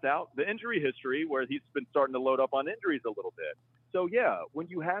 guy without the injury history where he's been starting to load up on injuries a little bit. So, yeah, when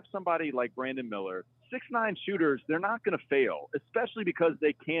you have somebody like Brandon Miller, 6'9" shooters, they're not going to fail, especially because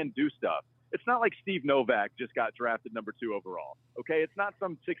they can do stuff. It's not like Steve Novak just got drafted number 2 overall, okay? It's not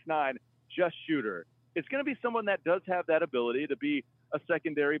some 6'9" just shooter. It's going to be someone that does have that ability to be a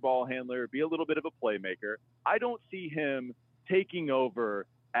secondary ball handler, be a little bit of a playmaker. I don't see him taking over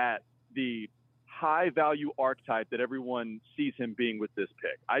at the high-value archetype that everyone sees him being with this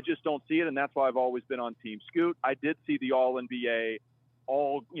pick. I just don't see it, and that's why I've always been on Team Scoot. I did see the All-NBA,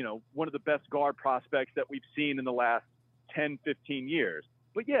 one of the best guard prospects that we've seen in the last 10, 15 years.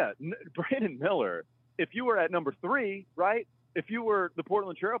 But, yeah, Brandon Miller, if you were at number 3, right, if you were the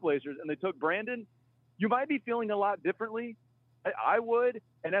Portland Trailblazers and they took Brandon, you might be feeling a lot differently. I would.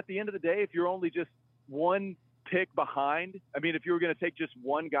 And at the end of the day, if you're only just one pick behind, I mean, if you were going to take just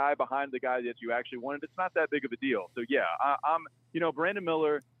one guy behind the guy that you actually wanted, it's not that big of a deal. So, yeah, Brandon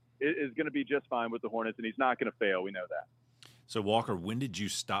Miller is going to be just fine with the Hornets, and he's not going to fail. We know that. So, Walker, when did you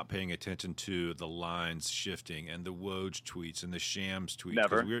stop paying attention to the lines shifting and the Woj tweets and the Shams tweets?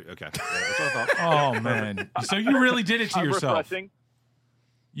 Never. Okay. Yeah, that's what I thought. Oh, man. So you really did it to yourself. Refreshing.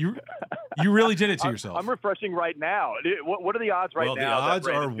 You really did it to yourself. I'm refreshing right now. What are the odds right now? Well, the odds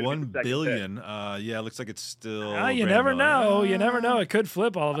are 1 billion. Yeah, it looks like it's still. You never know. You never know. It could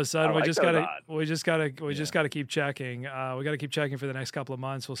flip all of a sudden. We just gotta keep checking. We got to keep checking for the next couple of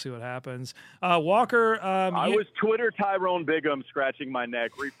months. We'll see what happens. Walker. I was Twitter Tyrone Bigham scratching my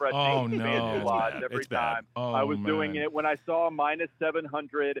neck, refreshing odds every time. I was doing it when I saw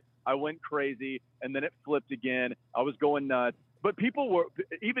 -700. I went crazy, and then it flipped again. I was going nuts. But people were,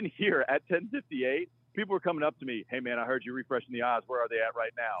 even here at 10:58, people were coming up to me, hey, man, I heard you refreshing the odds. Where are they at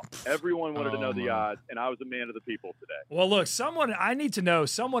right now? Everyone wanted to know the odds, and I was a man of the people today. Well, look, I need to know,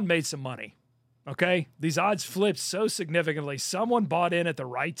 someone made some money, okay? These odds flipped so significantly. Someone bought in at the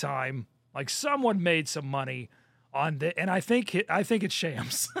right time. Like, someone made some money on the, and I think it's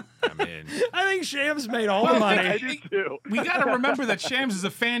Shams. I think Shams made all the money. I do too. We got to remember that Shams is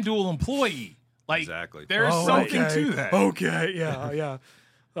a FanDuel employee. Like, exactly. There's something to that. Okay, yeah.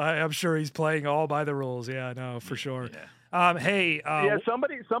 I'm sure he's playing all by the rules. Yeah, no, for sure. Yeah.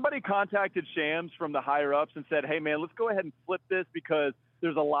 Somebody contacted Shams from the higher ups and said, hey, man, let's go ahead and flip this because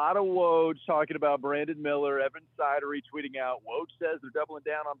There's a lot of Woj talking about Brandon Miller. Evan Sider retweeting out, Woj says they're doubling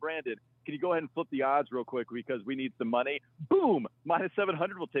down on Brandon. Can you go ahead and flip the odds real quick because we need some money? Boom! Minus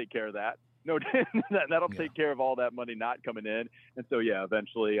 700 will take care of that. No, that'll take care of all that money not coming in. And so,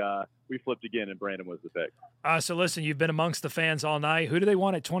 eventually we flipped again, and Brandon was the pick. So listen, you've been amongst the fans all night. Who do they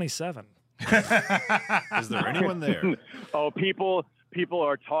want at 27? Is there anyone there? Oh, people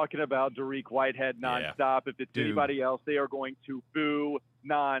are talking about Dariq Whitehead nonstop. Yeah. If it's anybody else, they are going to boo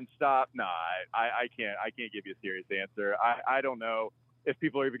nonstop. Nah, I can't give you a serious answer. I don't know if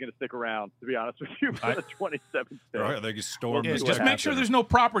people are even going to stick around, to be honest with you, for the 27th pick. Right, they can storm. Just make sure there's no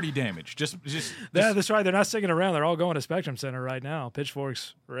property damage. Just yeah, that's right. They're not sticking around. They're all going to Spectrum Center right now.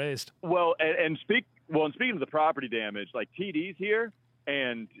 Pitchforks raised. Well, and speaking of the property damage, like TD's here,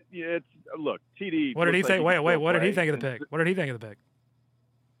 and it's look, TD. What did he think? Wait. What did he think of the pick? What did he think of the pick?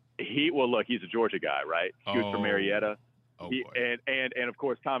 He's a Georgia guy, right? Shoots for Marietta. Oh, and of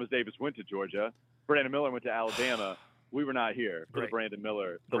course Thomas Davis went to Georgia. Brandon Miller went to Alabama. We were not here for the Brandon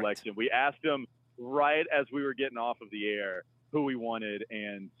Miller selection. We asked him right as we were getting off of the air who we wanted,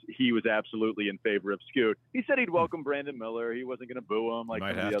 and he was absolutely in favor of Scoot. He said he'd welcome Brandon Miller. He wasn't going to boo him like some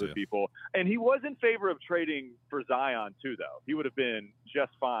of the other people. And he was in favor of trading for Zion, too, though. He would have been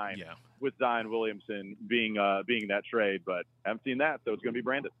just fine with Zion Williamson being that trade, but I haven't seen that, so it's going to be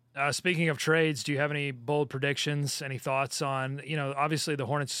Brandon. Speaking of trades, do you have any bold predictions, any thoughts on, obviously the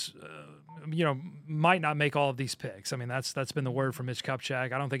Hornets might not make all of these picks. I mean, that's been the word from Mitch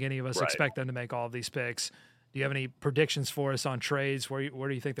Kupchak. I don't think any of us expect them to make all of these picks. Do you have any predictions for us on trades? Where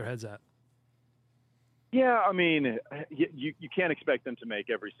do you think their head's at? Yeah, I mean, you can't expect them to make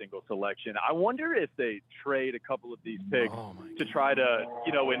every single selection. I wonder if they trade a couple of these picks to try to,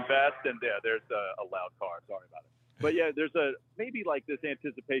 invest. And there's a loud car. Sorry about it. But there's maybe like this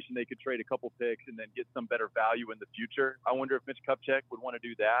anticipation they could trade a couple picks and then get some better value in the future. I wonder if Mitch Kupchak would want to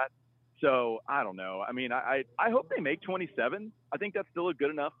do that. So I don't know. I mean, I hope they make 27. I think that's still a good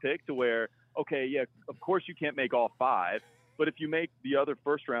enough pick to where, of course you can't make all 5, but if you make the other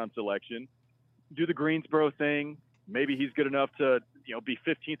first round selection, do the Greensboro thing. Maybe he's good enough to, be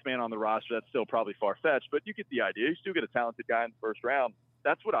 15th man on the roster. That's still probably far-fetched, but you get the idea. You still get a talented guy in the first round.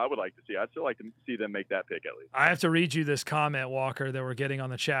 That's what I would like to see. I'd still like to see them make that pick at least. I have to read you this comment, Walker, that we're getting on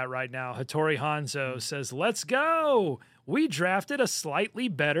the chat right now. Hattori Hanzo says, "Let's go. We drafted a slightly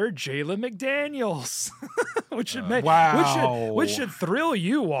better Jalen McDaniels," which should thrill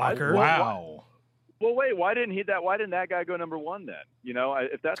you, Walker. Wow. Well, wait. Why didn't that guy go number 1 then?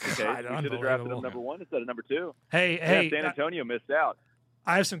 If that's the case, we should have drafted him number 1 instead of number 2. Hey, San Antonio missed out.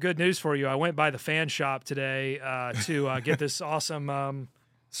 I have some good news for you. I went by the fan shop today to get this awesome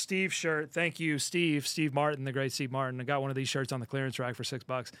Steve shirt. Thank you, Steve Martin, the great Steve Martin. I got one of these shirts on the clearance rack for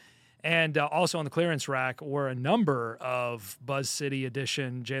 $6. And also on the clearance rack were a number of Buzz City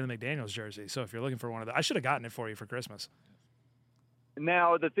edition Jalen McDaniels jerseys. So if you're looking for one of them, I should have gotten it for you for Christmas.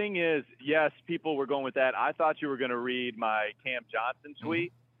 Now, the thing is, yes, people were going with that. I thought you were going to read my Cam Johnson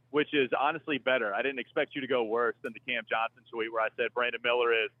tweet, which is honestly better. I didn't expect you to go worse than the Cam Johnson tweet where I said Brandon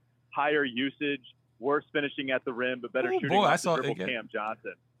Miller is higher usage, worse finishing at the rim, but better shooting off the dribble Cam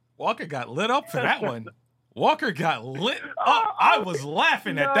Johnson. Walker got lit up for that one. Walker got lit up. I was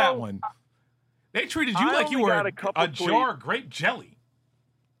laughing at that one. They treated you like you were a jar of grape jelly.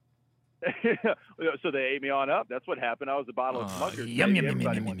 So they ate me on up. That's what happened. I was a bottle of Smuckers. Yum.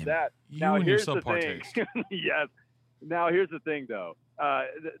 That. Now here's the thing. Yes. Now here's the thing, though.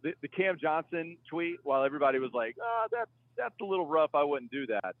 The Cam Johnson tweet, while everybody was like, that's a little rough, I wouldn't do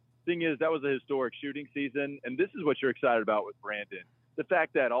that. Thing is, that was a historic shooting season, and this is what you're excited about with Brandon. The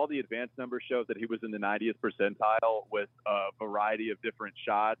fact that all the advanced numbers show that he was in the 90th percentile with a variety of different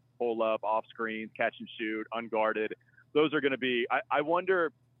shots, pull up, off screens, catch and shoot, unguarded. Those are going to be – I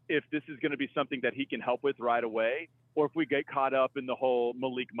wonder if this is going to be something that he can help with right away, or if we get caught up in the whole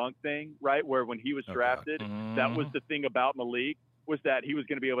Malik Monk thing, right, where when he was drafted, that was the thing about Malik, was that he was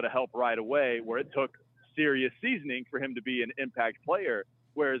going to be able to help right away, where it took serious seasoning for him to be an impact player.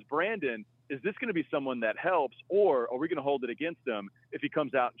 Whereas Brandon, is this going to be someone that helps, or are we going to hold it against him if he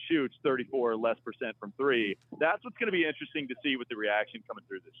comes out and shoots 34 or less % from 3? That's what's going to be interesting to see with the reaction coming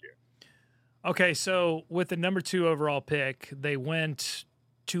through this year. Okay, so with the number 2 overall pick, they went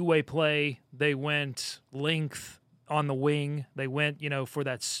two-way play. They went length on the wing. They went, for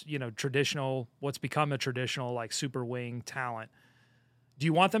that, traditional, what's become a traditional, like, super wing talent. Do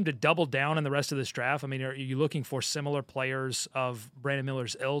you want them to double down in the rest of this draft? I mean, are you looking for similar players of Brandon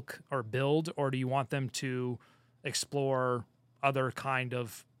Miller's ilk or build, or do you want them to explore other kind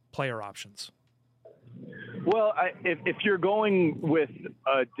of player options? Well, if you're going with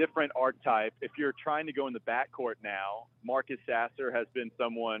a different archetype, if you're trying to go in the backcourt now, Marcus Sasser has been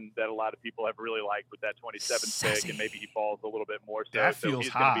someone that a lot of people have really liked with that 27 pick, and maybe he falls a little bit more. That so feels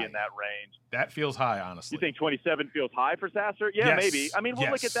he's high. Going to be in that range. That feels high, honestly. You think 27 feels high for Sasser? Yeah, yes. maybe. I mean,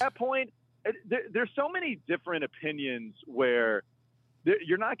 well, look, at that point, there's so many different opinions where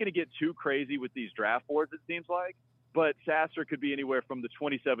you're not going to get too crazy with these draft boards, it seems like. But Sasser could be anywhere from the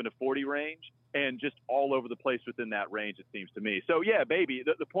 27 to 40 range and just all over the place within that range, it seems to me. So, yeah, maybe.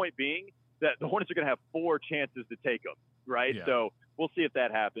 The point being that the Hornets are going to have 4 chances to take him, right? Yeah. So we'll see if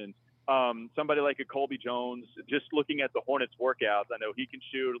that happens. Somebody like a Colby Jones, just looking at the Hornets workouts, I know he can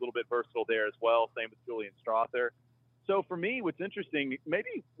shoot, a little bit versatile there as well. Same with Julian Strother. So for me, what's interesting,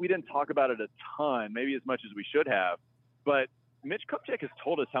 maybe we didn't talk about it a ton, maybe as much as we should have, but Mitch Kupchak has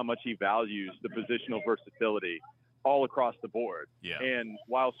told us how much he values the positional versatility all across the board. Yeah. And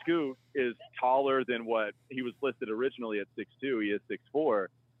while Scoot is taller than what he was listed originally at 6'2", he is 6'4",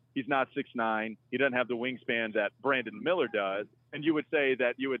 he's not 6'9". He doesn't have the wingspan that Brandon Miller does. And you would say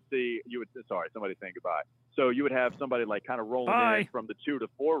that sorry, somebody saying goodbye. So you would have somebody like kind of rolling in from the 2 to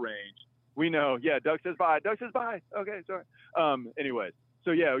 4 range. We know, yeah, Doug says bye. Doug says bye. Okay, sorry. Anyways. So,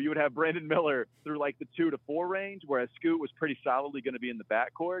 yeah, you would have Brandon Miller through like the 2 to 4 range, whereas Scoot was pretty solidly going to be in the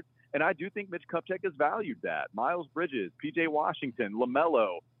backcourt. And I do think Mitch Kupchak has valued that. Miles Bridges, P.J. Washington,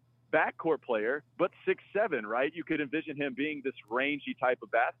 LaMelo, backcourt player, but 6'7", right? You could envision him being this rangy type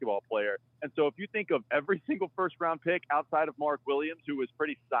of basketball player. And so if you think of every single first-round pick outside of Mark Williams, who was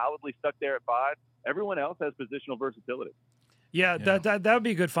pretty solidly stuck there at 5, everyone else has positional versatility. Yeah, that would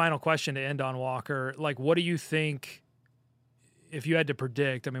be a good final question to end on, Walker. Like, what do you think – if you had to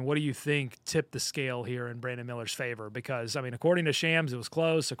predict, I mean, what do you think tipped the scale here in Brandon Miller's favor? Because, I mean, according to Shams, it was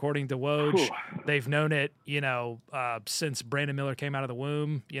close. According to Woj, they've known it, since Brandon Miller came out of the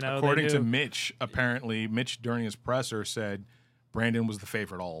womb. According to Mitch, apparently, Mitch during his presser said Brandon was the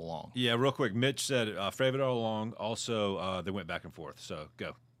favorite all along. Yeah, real quick, Mitch said favorite all along. Also, they went back and forth. So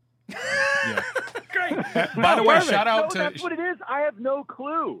go. Yeah. Great. By the way, shout out to. That's what it is. I have no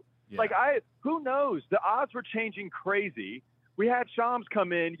clue. Yeah. Who knows? The odds were changing crazy. We had Shams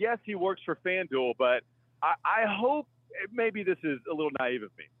come in. Yes, he works for FanDuel, but I hope, maybe this is a little naive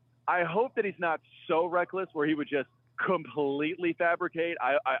of me, I hope that he's not so reckless where he would just completely fabricate.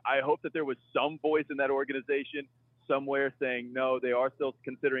 I hope that there was some voice in that organization somewhere saying, no, they are still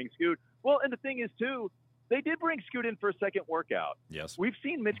considering Scoot. Well, and the thing is, too, they did bring Scoot in for a second workout. Yes. We've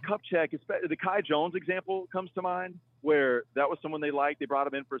seen Mitch Kupchak, the Kai Jones example comes to mind, where that was someone they liked. They brought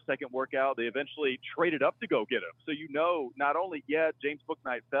him in for a second workout. They eventually traded up to go get him. So, not only, James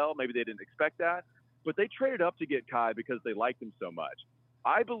Bouknight fell, maybe they didn't expect that, but they traded up to get Kai because they liked him so much.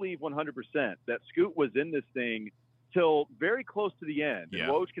 I believe 100% that Scoot was in this thing till very close to the end. Yeah.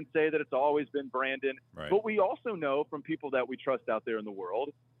 And Woj can say that it's always been Brandon. Right. But we also know from people that we trust out there in the world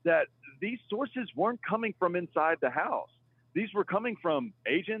that these sources weren't coming from inside the house. These were coming from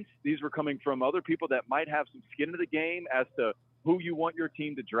agents. These were coming from other people that might have some skin in the game as to who you want your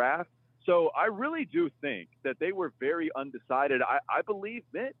team to draft. So I really do think that they were very undecided. I believe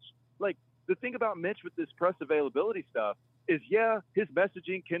Mitch. Like, the thing about Mitch with this press availability stuff is, his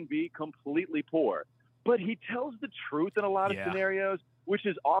messaging can be completely poor. But he tells the truth in a lot of scenarios, which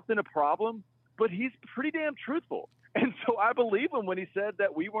is often a problem, but he's pretty damn truthful. And so I believe him when he said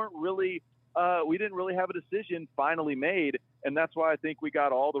that we didn't really have a decision finally made. And that's why I think we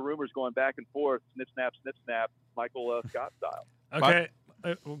got all the rumors going back and forth, snip, snap, Michael Scott style. Okay.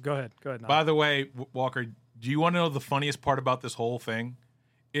 Go ahead. Noel. By the way, Walker, do you want to know the funniest part about this whole thing?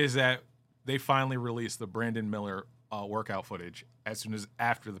 Is that they finally released the Brandon Miller workout footage as soon as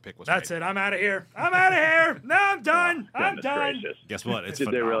after the pick was made. That's it. I'm out of here. No, I'm done. I'm done. Gracious. Guess what? It's Did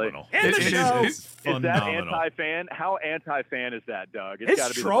they phenomenal. really? End the show. It's phenomenal. Is that anti-fan? How anti-fan is that, Doug? It's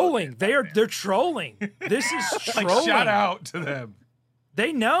gotta be trolling. They're trolling. This is trolling. Like, shout out to them.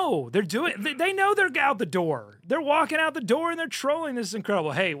 They know they're doing. They know they're out the door. They're walking out the door and they're trolling. This is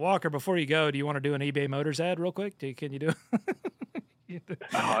incredible. Hey, Walker, before you go, do you want to do an eBay Motors ad real quick? Can you do?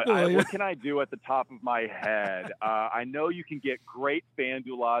 What can I do at the top of my head? I know you can get great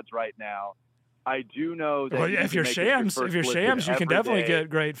FanDuel odds right now. I do know that if you're Shams, you can definitely get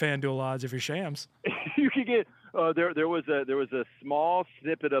great FanDuel odds. If you're Shams, you can get. There was a small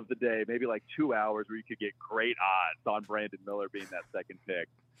snippet of the day, maybe like 2 hours, where you could get great odds on Brandon Miller being that second pick.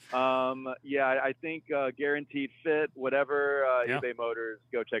 I think Guaranteed Fit, whatever, eBay Motors,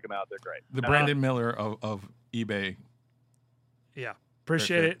 go check them out. They're great. The Brandon Miller of eBay. Yeah.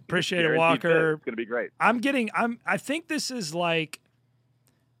 Appreciate it. Appreciate it, Walker. It's going to be great. I think this is like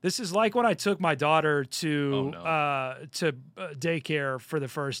when I took my daughter to daycare for the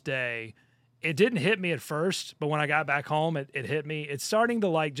first day, it didn't hit me at first, but when I got back home, it hit me. It's starting to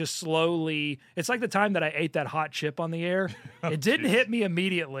like just slowly. It's like the time that I ate that hot chip on the air. It didn't hit me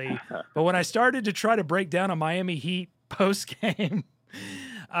immediately, but when I started to try to break down a Miami Heat post game,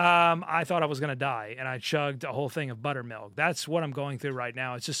 I thought I was going to die, and I chugged a whole thing of buttermilk. That's what I'm going through right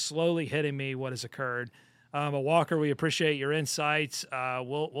now. It's just slowly hitting me what has occurred. But Walker, we appreciate your insights.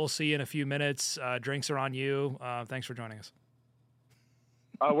 We'll see you in a few minutes. Drinks are on you. Thanks for joining us.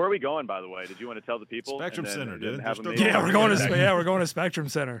 Where are we going, by the way? Did you want to tell the people? Spectrum Center, dude. We're going to Spectrum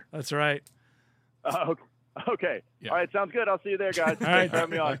Center. That's right. Okay. Yeah. All right, sounds good. I'll see you there, guys. All right. Thanks for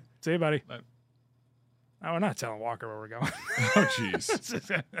having me on. See you, buddy. Bye. Oh, we're not telling Walker where we're going. Oh,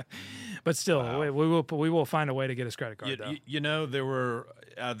 jeez. But still, we will find a way to get his credit card, though. You know, there were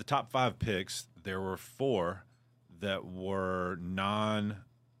out of the top 5 picks, there were 4 that were non-college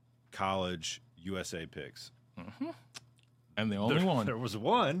USA picks. Mm-hmm. And the only one. There was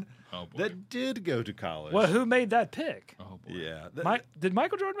one that did go to college. Well, who made that pick? Oh, boy. Yeah. Did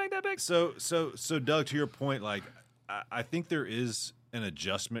Michael Jordan make that pick? So Doug, to your point, like I think there is an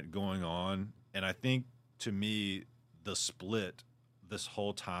adjustment going on, and I think to me the split this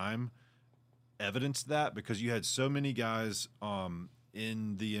whole time evidenced that, because you had so many guys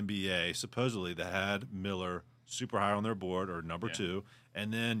in the NBA supposedly that had Miller super high on their board or number 2,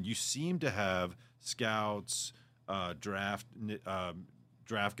 and then you seem to have scouts, draft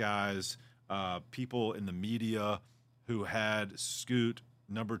guys, people in the media who had Scoot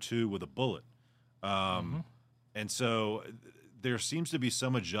number 2 with a bullet. And so there seems to be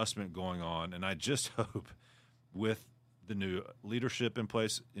some adjustment going on, and I just hope with the new leadership in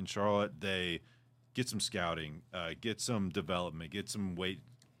place in Charlotte, they get some scouting, get some development, get some weight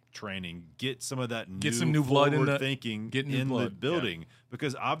training, get some of that new blood in the thinking in the building.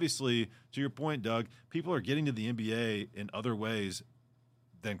 Because obviously, to your point, Doug, people are getting to the NBA in other ways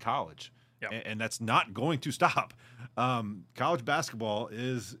than college. Yep. And that's not going to stop. College basketball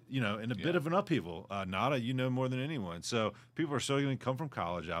is, in a bit of an upheaval. Nada, you know more than anyone. So people are still going to come from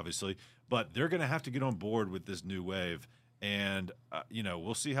college, obviously, but they're going to have to get on board with this new wave. And,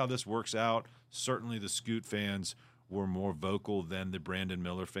 we'll see how this works out. Certainly the Scoot fans were more vocal than the Brandon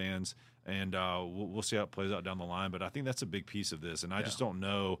Miller fans. And we'll see how it plays out down the line. But I think that's a big piece of this. And I just don't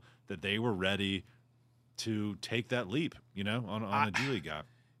know that they were ready to take that leap, on a G League guy.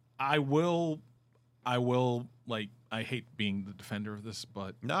 I will, I hate being the defender of this,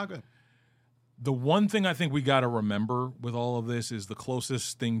 but no, good. The one thing I think we got to remember with all of this is the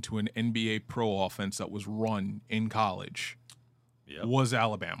closest thing to an NBA pro offense that was run in college was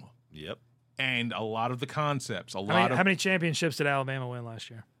Alabama. Yep. And a lot of the concepts, how many championships did Alabama win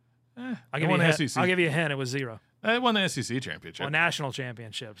last year? I'll give you a hint. It was 0. They won the SEC championship. Well, national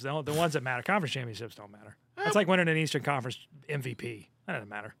championships. The ones that matter. Conference championships don't matter. It's like winning an Eastern Conference MVP. That doesn't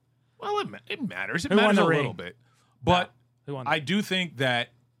matter. Well, it matters. It matters a little bit. But I do think that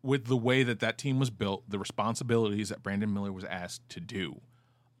with the way that team was built, the responsibilities that Brandon Miller was asked to do,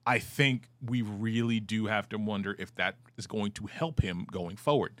 I think we really do have to wonder if that is going to help him going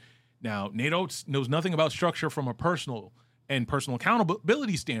forward. Now, Nate Oates knows nothing about structure from a personal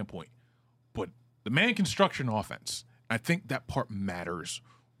accountability standpoint, but the man can structure an offense. I think that part matters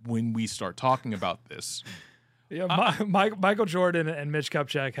when we start talking about this. Yeah, Michael Jordan and Mitch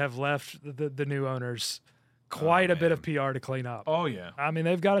Kupchak have left the new owners quite a bit of PR to clean up. Oh yeah, I mean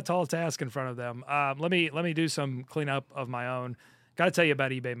they've got a tall task in front of them. Let me do some cleanup of my own. Got to tell you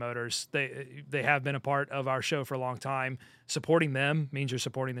about eBay Motors. They have been a part of our show for a long time. Supporting them means you're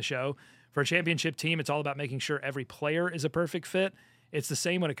supporting the show. For a championship team, it's all about making sure every player is a perfect fit. It's the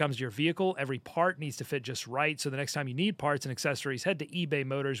same when it comes to your vehicle. Every part needs to fit just right. So the next time you need parts and accessories, head to eBay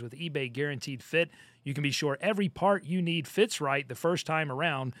Motors with eBay Guaranteed Fit. You can be sure every part you need fits right the first time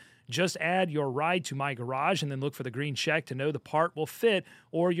around. Just add your ride to my garage and then look for the green check to know the part will fit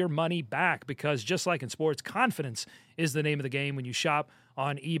or your money back. Because just like in sports, confidence is the name of the game when you shop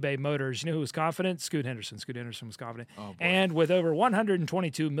on eBay Motors. You know who was confident? Scoot Henderson. Scoot Henderson was confident. Oh, and with over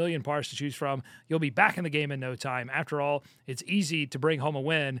 122 million parts to choose from, you'll be back in the game in no time. After all, it's easy to bring home a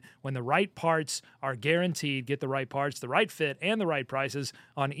win when the right parts are guaranteed. Get the right parts, the right fit, and the right prices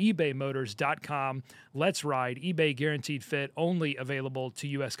on ebaymotors.com. Let's ride. eBay Guaranteed Fit, only available to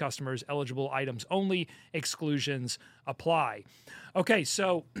U.S. customers. Eligible items only. Exclusions apply. Okay,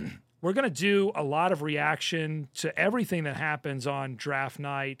 so we're going to do a lot of reaction to everything that happens on draft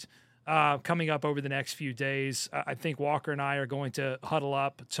night coming up over the next few days. I think Walker and I are going to huddle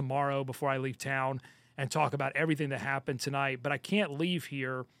up tomorrow before I leave town and talk about everything that happened tonight. But I can't leave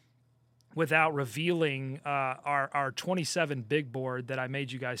here without revealing our 27 big board that I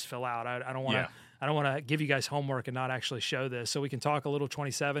made you guys fill out. I don't want I don't want to give you guys homework and not actually show this. So we can talk a little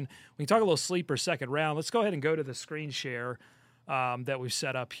 27. We can talk a little sleeper second round. Let's go ahead and go to the screen share that we've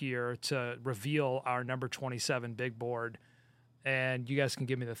set up here to reveal our number 27 big board. And you guys can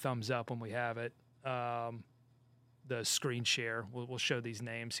give me the thumbs up when we have it. The screen share. We'll show these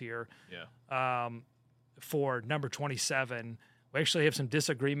names here. Yeah. For number 27, we actually have some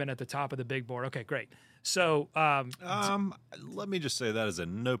disagreement at the top of the big board. Okay, great. So, let me just say that is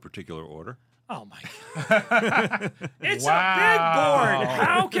in no particular order. Oh my God! It's a big board.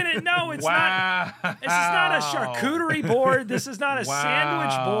 How can it? No, it's not. This is not a charcuterie board. This is not a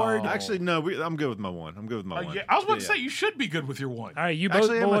sandwich board. Actually, no. I'm good with my one. I'm good with my one. Yeah, I was about to say you should be good with your one. All right, you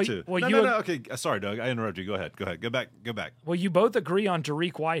both. Actually, well, two. Well, no. Okay, sorry, Doug. I interrupted you. Go ahead. Go back. Well, you both agree on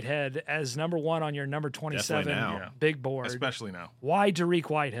Dariq Whitehead as number 1 on your number 27 big board, especially now. Why Dariq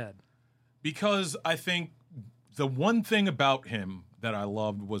Whitehead? Because I think the one thing about him that I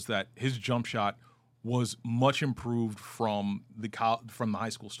loved was that his jump shot was much improved from the high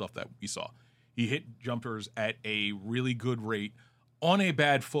school stuff that we saw. He hit jumpers at a really good rate on a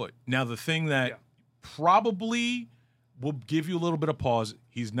bad foot. Now, the thing that probably will give you a little bit of pause,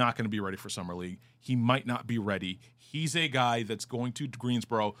 he's not going to be ready for Summer League. He might not be ready. He's a guy that's going to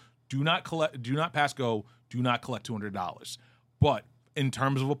Greensboro. Do not pass go, do not collect $200. But in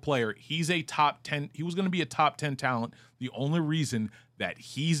terms of a player, he's a top 10. He was going to be a top 10 talent. The only reason that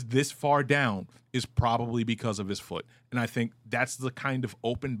he's this far down is probably because of his foot. And I think that's the kind of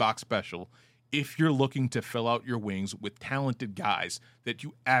open box special, if you're looking to fill out your wings with talented guys, that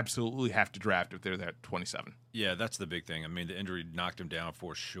you absolutely have to draft if they're there at 27. Yeah, that's the big thing. I mean, the injury knocked him down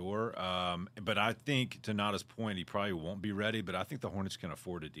for sure. But I think, to Nada's point, he probably won't be ready. But I think the Hornets can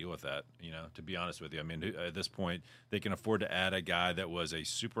afford to deal with that, to be honest with you. I mean, at this point, they can afford to add a guy that was a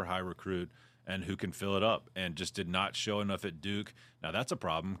super high recruit and who can fill it up and just did not show enough at Duke. Now, that's a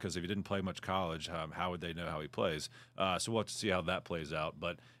problem because if he didn't play much college, how would they know how he plays? So we'll have to see how that plays out.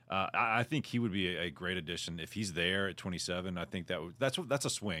 But I think he would be a great addition. If he's there at 27, I think that's a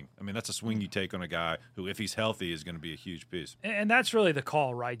swing. I mean, that's a swing you take on a guy who, if he's healthy, is going to be a huge piece. And that's really the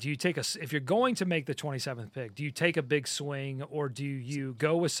call, right? Do you take if you're going to make the 27th pick, do you take a big swing or do you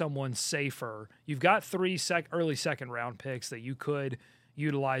go with someone safer? You've got 3 early second round picks that you could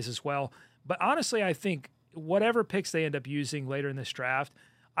utilize as well. But honestly, I think whatever picks they end up using later in this draft,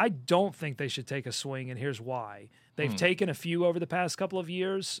 I don't think they should take a swing, and here's why. They've taken a few over the past couple of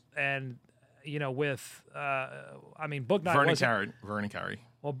years, and with Bouknight Vernon Carey.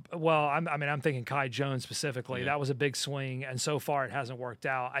 Well, I'm thinking Kai Jones specifically. Yeah. That was a big swing, and so far it hasn't worked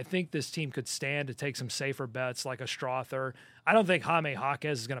out. I think this team could stand to take some safer bets like a Strother. I don't think Jaime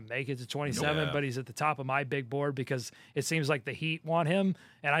Jaquez is going to make it to 27, but he's at the top of my big board because it seems like the Heat want him,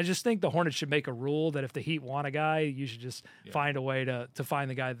 and I just think the Hornets should make a rule that if the Heat want a guy, you should just find a way to find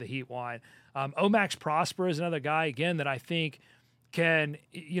the guy that the Heat want. Omax Prosper is another guy, again, that I think can,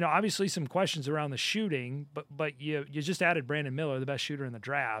 obviously some questions around the shooting, but you just added Brandon Miller, the best shooter in the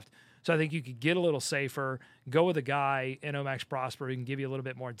draft. So I think you could get a little safer, go with a guy in Omax Prosper who can give you a little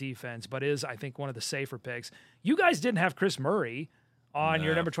bit more defense, but is, I think, one of the safer picks. You guys didn't have Chris Murray on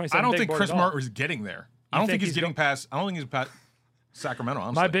your number 27 I don't big think board Chris Murray is getting there. I don't think he's getting past. I don't think he's past Sacramento.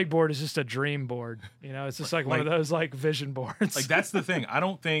 Honestly. My big board is just a dream board. It's just like one of those vision boards. Like that's the thing. I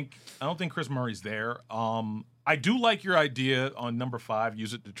don't think Chris Murray's there. I do like your idea on number 5.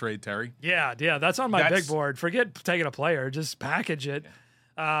 Use it to trade Terry. Yeah, that's on my big board. Forget taking a player, just package it.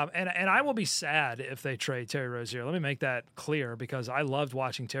 And I will be sad if they trade Terry Rozier. Let me make that clear because I loved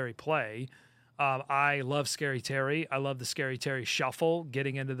watching Terry play. I love Scary Terry. I love the Scary Terry shuffle,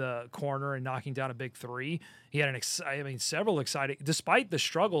 getting into the corner and knocking down a big 3. He had several exciting, despite the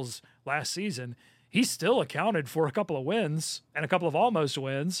struggles last season, he still accounted for a couple of wins and a couple of almost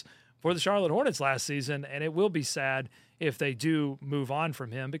wins for the Charlotte Hornets last season. And it will be sad if they do move on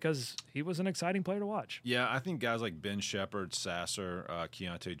from him because he was an exciting player to watch. Yeah, I think guys like Ben Shepherd, Sasser,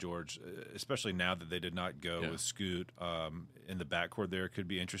 Keontae George, especially now that they did not go with Scoot in the backcourt there, could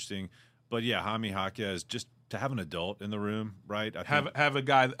be interesting. But yeah, Jaime Jaquez, just to have an adult in the room, right? Have a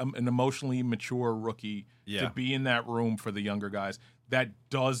guy, an emotionally mature rookie to be in that room for the younger guys. That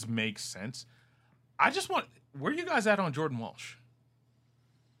does make sense. Where are you guys at on Jordan Walsh?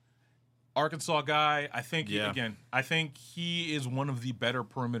 Arkansas guy. I think I think he is one of the better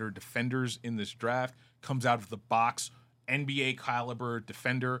perimeter defenders in this draft. Comes out of the box, NBA caliber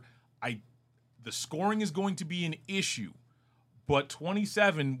defender. The scoring is going to be an issue, but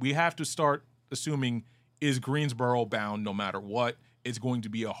 27 we have to start assuming is Greensboro bound no matter what. It's going to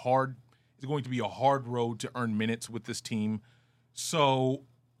be a hard road to earn minutes with this team. So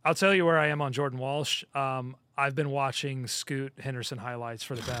I'll tell you where I am on Jordan Walsh. I've been watching Scoot Henderson highlights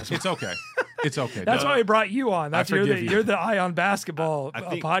for the past. It's okay. It's okay. That's why we brought you on. That's you're the Eye on Basketball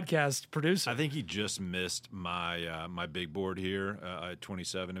podcast producer. I think he just missed my my big board here at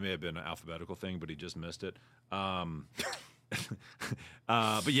 27. It may have been an alphabetical thing, but he just missed it.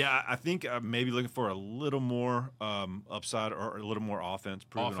 But yeah, I think maybe looking for a little more upside or a little more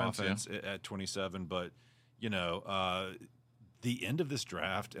proven offense at 27. But the end of this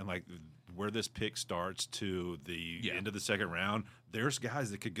draft and like where this pick starts to the end of the second round, there's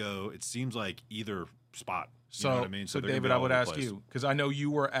guys that could go. It seems like either spot. You know what I mean? So David, I would ask you because I know you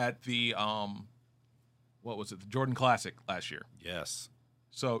were at the what was it, the Jordan Classic last year? Yes.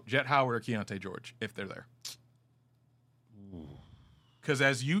 So Jet Howard or Keontae George, if they're there.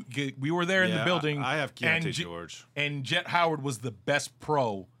 Because we were there in the building. I have Keontae George. And Jet Howard was the best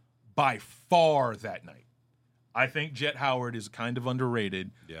pro by far that night. I think Jet Howard is kind of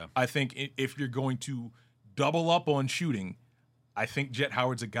underrated. Yeah. I think if you're going to double up on shooting, I think Jet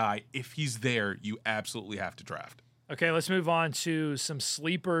Howard's a guy. If he's there, you absolutely have to draft. Okay, let's move on to some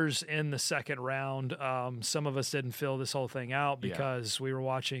sleepers in the second round. Some of us didn't fill this whole thing out because we were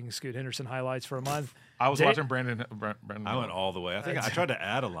watching Scoot Henderson highlights for a month. I was watching Brandon. I went all the way. I think I tried to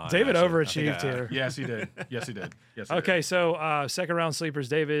add a line. David overachieved here. Yes, he did. Yes, he did. Okay, so second round sleepers.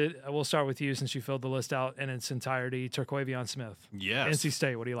 David, we'll start with you since you filled the list out in its entirety. Terquavion Smith. Yes. NC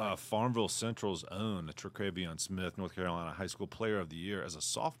State, what do you like? Farmville Central's own Terquavion Smith, North Carolina High School Player of the Year as a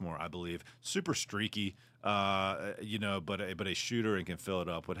sophomore, I believe. Super streaky. But a shooter and can fill it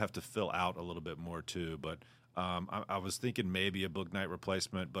up. Would have to fill out a little bit more too. But I was thinking maybe a Book Knight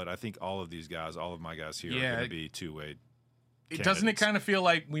replacement. But I think all of my guys here are going to be two-way. Doesn't it kind of feel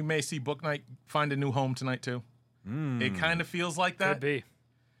like we may see Book Knight find a new home tonight too? It kind of feels like that.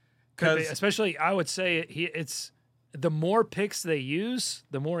 Could be. Especially, I would say it's the more picks they use,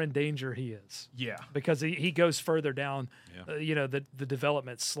 the more in danger he is. Yeah, because he goes further down. Yeah. The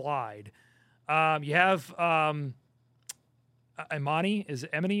development slide. You have Imani. Is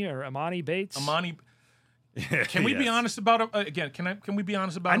it Emini or Imani Bates? Imani. Can we be honest about again? Can we be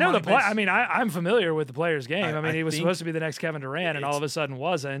honest about? I know Imani the play. Bates? I mean, I'm familiar with the player's game. I mean, he was supposed to be the next Kevin Durant, and all of a sudden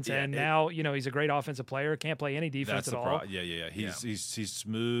wasn't. And now he's a great offensive player. Can't play any defense at all. He's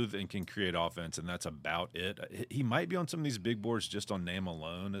smooth and can create offense, and that's about it. He might be on some of these big boards just on name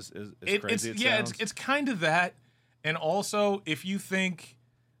alone. As crazy as it sounds. It's kind of that. And also, if you think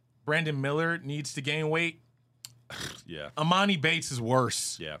Brandon Miller needs to gain weight, Imani Bates is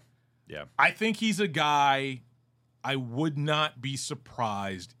worse. Yeah. I think he's a guy I would not be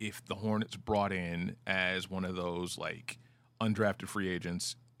surprised if the Hornets brought in as one of those like undrafted free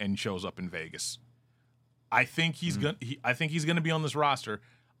agents and shows up in Vegas. I think he's gonna be on this roster.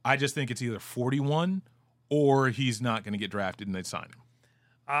 I just think it's either 41 or he's not going to get drafted and they sign him.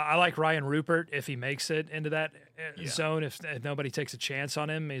 I like Ryan Rupert if he makes it into that zone. If nobody takes a chance on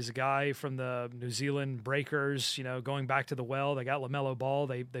him, he's a guy from the New Zealand Breakers. Going back to the well, they got LaMelo Ball.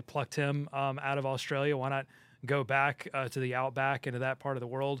 They plucked him out of Australia. Why not go back to the outback into that part of the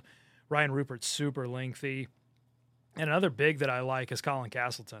world? Ryan Rupert's super lengthy. And another big that I like is Colin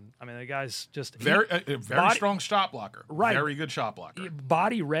Castleton. I mean, the guy's just very strong shot blocker. Right, very good shot blocker.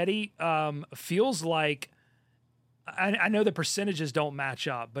 Body ready. Feels like. I know the percentages don't match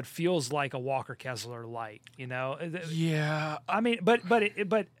up, but feels like a Walker Kessler light, Yeah. I mean, but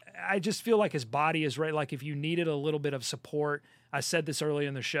I just feel like his body is right. Like if you needed a little bit of support, I said this earlier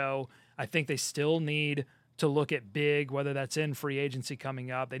in the show, I think they still need to look at big, whether that's in free agency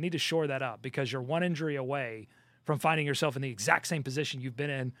coming up. They need to shore that up because you're one injury away from finding yourself in the exact same position you've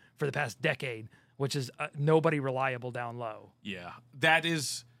been in for the past decade, which is nobody reliable down low. Yeah, that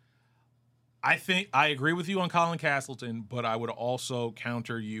is... I think I agree with you on Colin Castleton, but I would also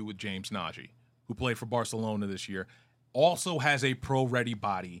counter you with James Nagy, who played for Barcelona this year, also has a pro-ready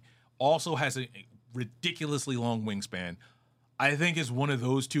body, also has a ridiculously long wingspan. I think is one of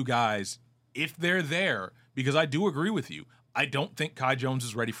those two guys, if they're there, because I do agree with you. I don't think Kai Jones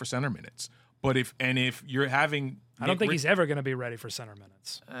is ready for center minutes. But if you're having... I don't think he's ever going to be ready for center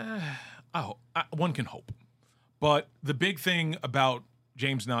minutes. One can hope. But the big thing about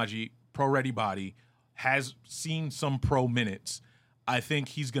James Nagy... pro-ready body, has seen some pro minutes. I think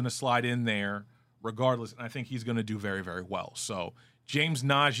he's going to slide in there regardless, and I think he's going to do very, very well. So James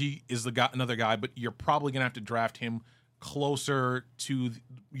Nagy is another guy, but you're probably going to have to draft him closer to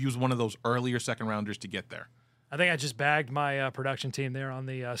use one of those earlier second-rounders to get there. I think I just bagged my production team there on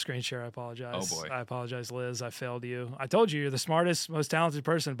the screen share. I apologize. Oh, boy. I apologize, Liz. I failed you. I told you you're the smartest, most talented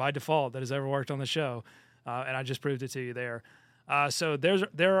person by default that has ever worked on the show, and I just proved it to you there. So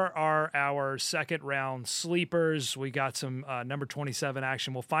there are our second round sleepers. We got some number 27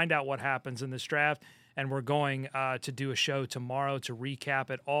 action. We'll find out what happens in this draft, and we're going to do a show tomorrow to recap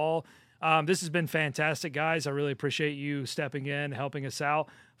it all. This has been fantastic, guys. I really appreciate you stepping in, helping us out.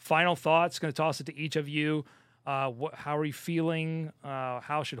 Final thoughts, going to toss it to each of you. How are you feeling?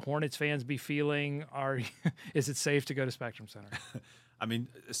 How should Hornets fans be feeling? Is it safe to go to Spectrum Center? I mean,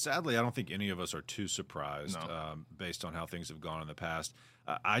 sadly, I don't think any of us are too surprised based on how things have gone in the past.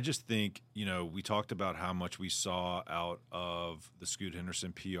 I just think, we talked about how much we saw out of the Scoot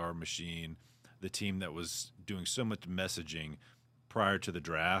Henderson PR machine, the team that was doing so much messaging prior to the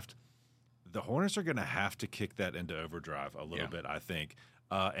draft. The Hornets are going to have to kick that into overdrive a little bit, I think.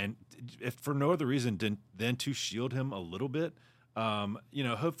 And if for no other reason than to shield him a little bit,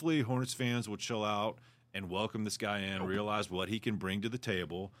 hopefully Hornets fans will chill out and welcome this guy in, realize what he can bring to the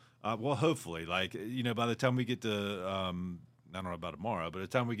table. Well, hopefully, by the time we get to, I don't know about tomorrow, but by the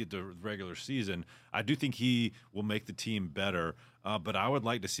time we get to regular season, I do think he will make the team better. But I would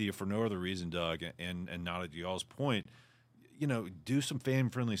like to see, if for no other reason, Doug, and not at y'all's point, do some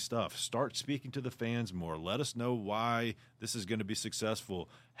fan-friendly stuff. Start speaking to the fans more. Let us know why this is going to be successful.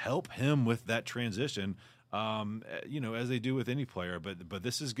 Help him with that transition. As they do with any player, but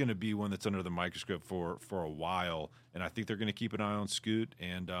this is going to be one that's under the microscope for a while, and I think they're going to keep an eye on Scoot,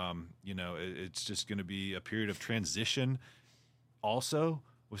 and it's just going to be a period of transition also,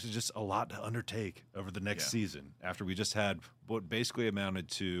 which is just a lot to undertake over the next season after we just had what basically amounted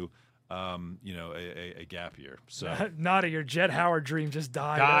to a gap year. So Nada, your Jet Howard dream just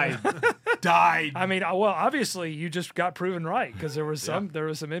died. Died. I mean, well, obviously you just got proven right, because there was some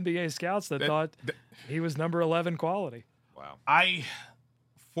NBA scouts that thought he was number 11 quality. Wow.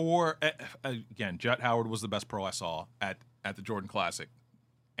 Again, Jet Howard was the best pro I saw at the Jordan Classic,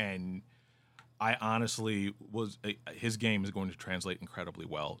 and I honestly his game is going to translate incredibly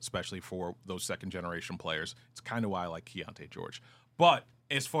well, especially for those second generation players. It's kind of why I like Keontae George. But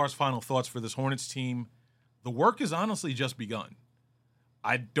as far as final thoughts for this Hornets team, the work has honestly just begun.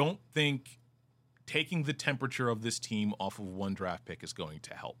 I don't think taking the temperature of this team off of one draft pick is going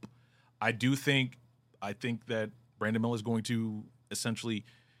to help. I think that Brandon Miller is going to essentially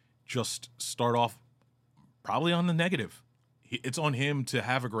just start off probably on the negative. It's on him to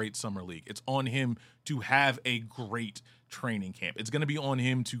have a great summer league. It's on him to have a great training camp. It's going to be on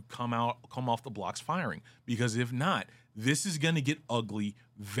him to come off the blocks firing, because if not, this is going to get ugly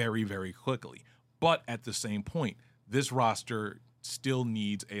very, very quickly. But at the same point, this roster still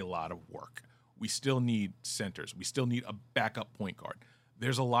needs a lot of work. We still need centers. We still need a backup point guard.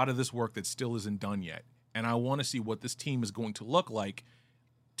 There's a lot of this work that still isn't done yet. And I want to see what this team is going to look like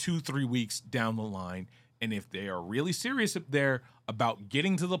 2-3 weeks down the line. And if they are really serious up there about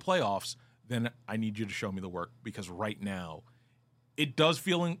getting to the playoffs, then I need you to show me the work, because right now it does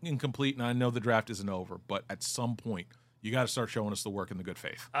feel incomplete, and I know the draft isn't over, but at some point you got to start showing us the work and the good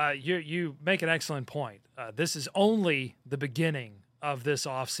faith. You make an excellent point. This is only the beginning of this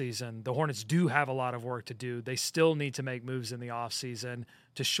offseason. The Hornets do have a lot of work to do. They still need to make moves in the offseason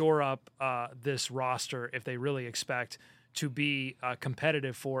to shore up this roster if they really expect to be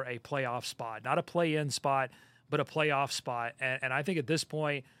competitive for a playoff spot. Not a play-in spot, but a playoff spot. And I think at this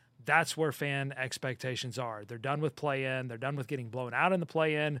point, that's where fan expectations are. They're done with play-in. They're done with getting blown out in the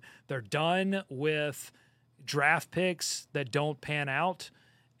play-in. They're done with draft picks that don't pan out.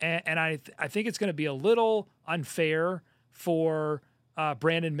 And I think it's going to be a little unfair for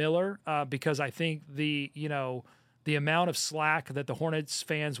Brandon Miller because I think the amount of slack that the Hornets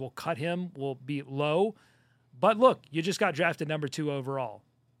fans will cut him will be low. But look, you just got drafted number 2 overall.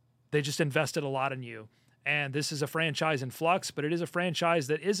 They just invested a lot in you. And this is a franchise in flux, but it is a franchise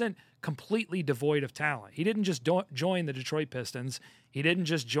that isn't completely devoid of talent. He didn't just join the Detroit Pistons. He didn't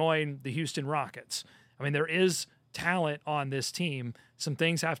just join the Houston Rockets. I mean, there is talent on this team. Some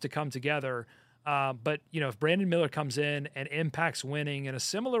things have to come together. But, if Brandon Miller comes in and impacts winning in a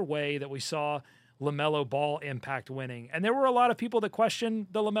similar way that we saw LaMelo Ball impact winning, and there were a lot of people that questioned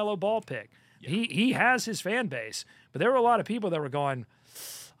the LaMelo Ball pick. Yeah. He has his fan base, but there were a lot of people that were going,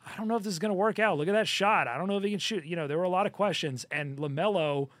 I don't know if this is going to work out. Look at that shot. I don't know if he can shoot. There were a lot of questions. And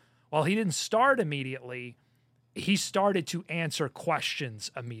LaMelo, while he didn't start immediately, he started to answer questions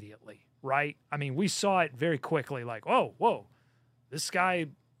immediately, right? I mean, we saw it very quickly, like, whoa, this guy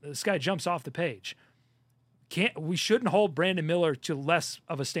jumps off the page. We shouldn't hold Brandon Miller to less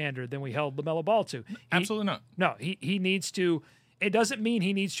of a standard than we held LaMelo Ball to. Absolutely not. No, he needs to. It doesn't mean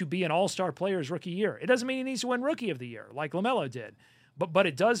he needs to be an all-star player his rookie year. It doesn't mean he needs to win Rookie of the Year like LaMelo did. But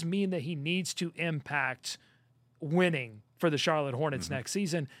it does mean that he needs to impact winning for the Charlotte Hornets next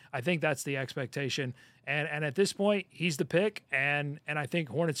season. I think that's the expectation. And at this point, he's the pick. And I think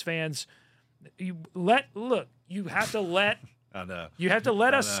Hornets fans, you have to let I know. You have to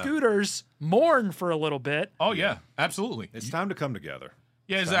let us Scooters mourn for a little bit. Oh, yeah, absolutely. It's time to come together.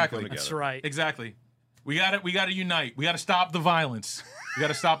 Yeah, exactly. That's right. Exactly. We got to unite. We got to stop the violence. We got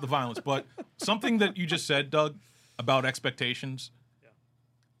to stop the violence. But something that you just said, Doug, about expectations,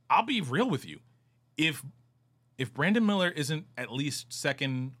 I'll be real with you. If Brandon Miller isn't at least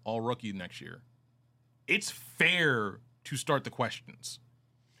second all-rookie next year, it's fair to start the questions.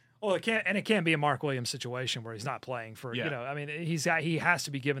 Well, it can't be a Mark Williams situation where he's not playing for, I mean, he has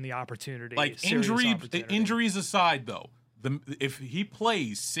to be given the opportunity. Like injuries aside, though, if he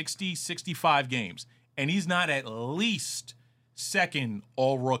plays 60, 65 games and he's not at least second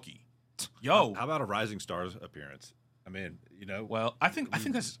all-rookie, how about a Rising Stars appearance? I mean, Well, I think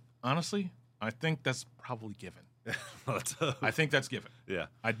that's honestly, I think that's probably given. I think that's given. Yeah,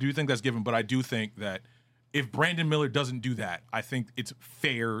 I do think that's given, but I do think that if Brandon Miller doesn't do that, I think it's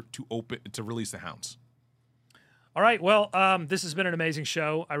fair to release the Hounds. All right. Well, this has been an amazing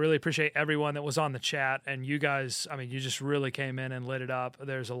show. I really appreciate everyone that was on the chat, and you guys. I mean, you just really came in and lit it up.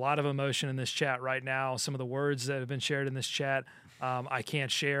 There's a lot of emotion in this chat right now. Some of the words that have been shared in this chat, I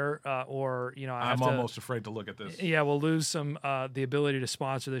can't share, I'm almost afraid to look at this. Yeah, we'll lose the ability to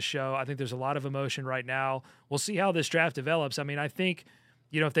sponsor this show. I think there's a lot of emotion right now. We'll see how this draft develops. I mean, I think,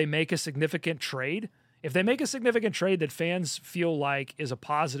 if they make a significant trade. If they make a significant trade that fans feel like is a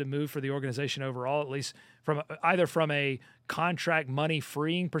positive move for the organization overall, at least from a contract money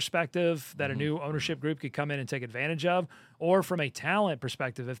freeing perspective that a new ownership group could come in and take advantage of, or from a talent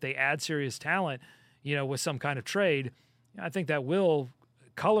perspective, if they add serious talent, with some kind of trade, I think that will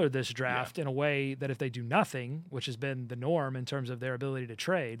color this draft in a way that if they do nothing, which has been the norm in terms of their ability to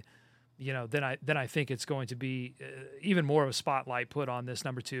trade, then I think it's going to be even more of a spotlight put on this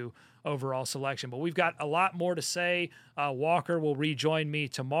number 2 overall selection. But we've got a lot more to say. Walker will rejoin me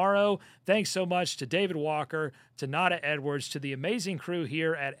tomorrow. Thanks so much to David Walker, to Nada Edwards, to the amazing crew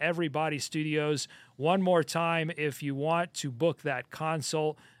here at Everybody Studios. One more time, if you want to book that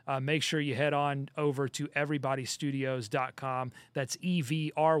consult, make sure you head on over to everybodystudios.com. That's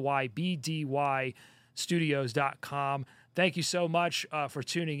EVRYBDY studios.com. Thank you so much for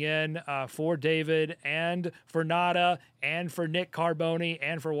tuning in. For David and for Nada and for Nick Carboni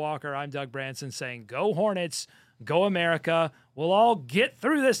and for Walker, I'm Doug Branson saying, go Hornets, go America. We'll all get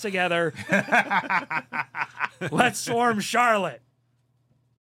through this together. Let's swarm Charlotte.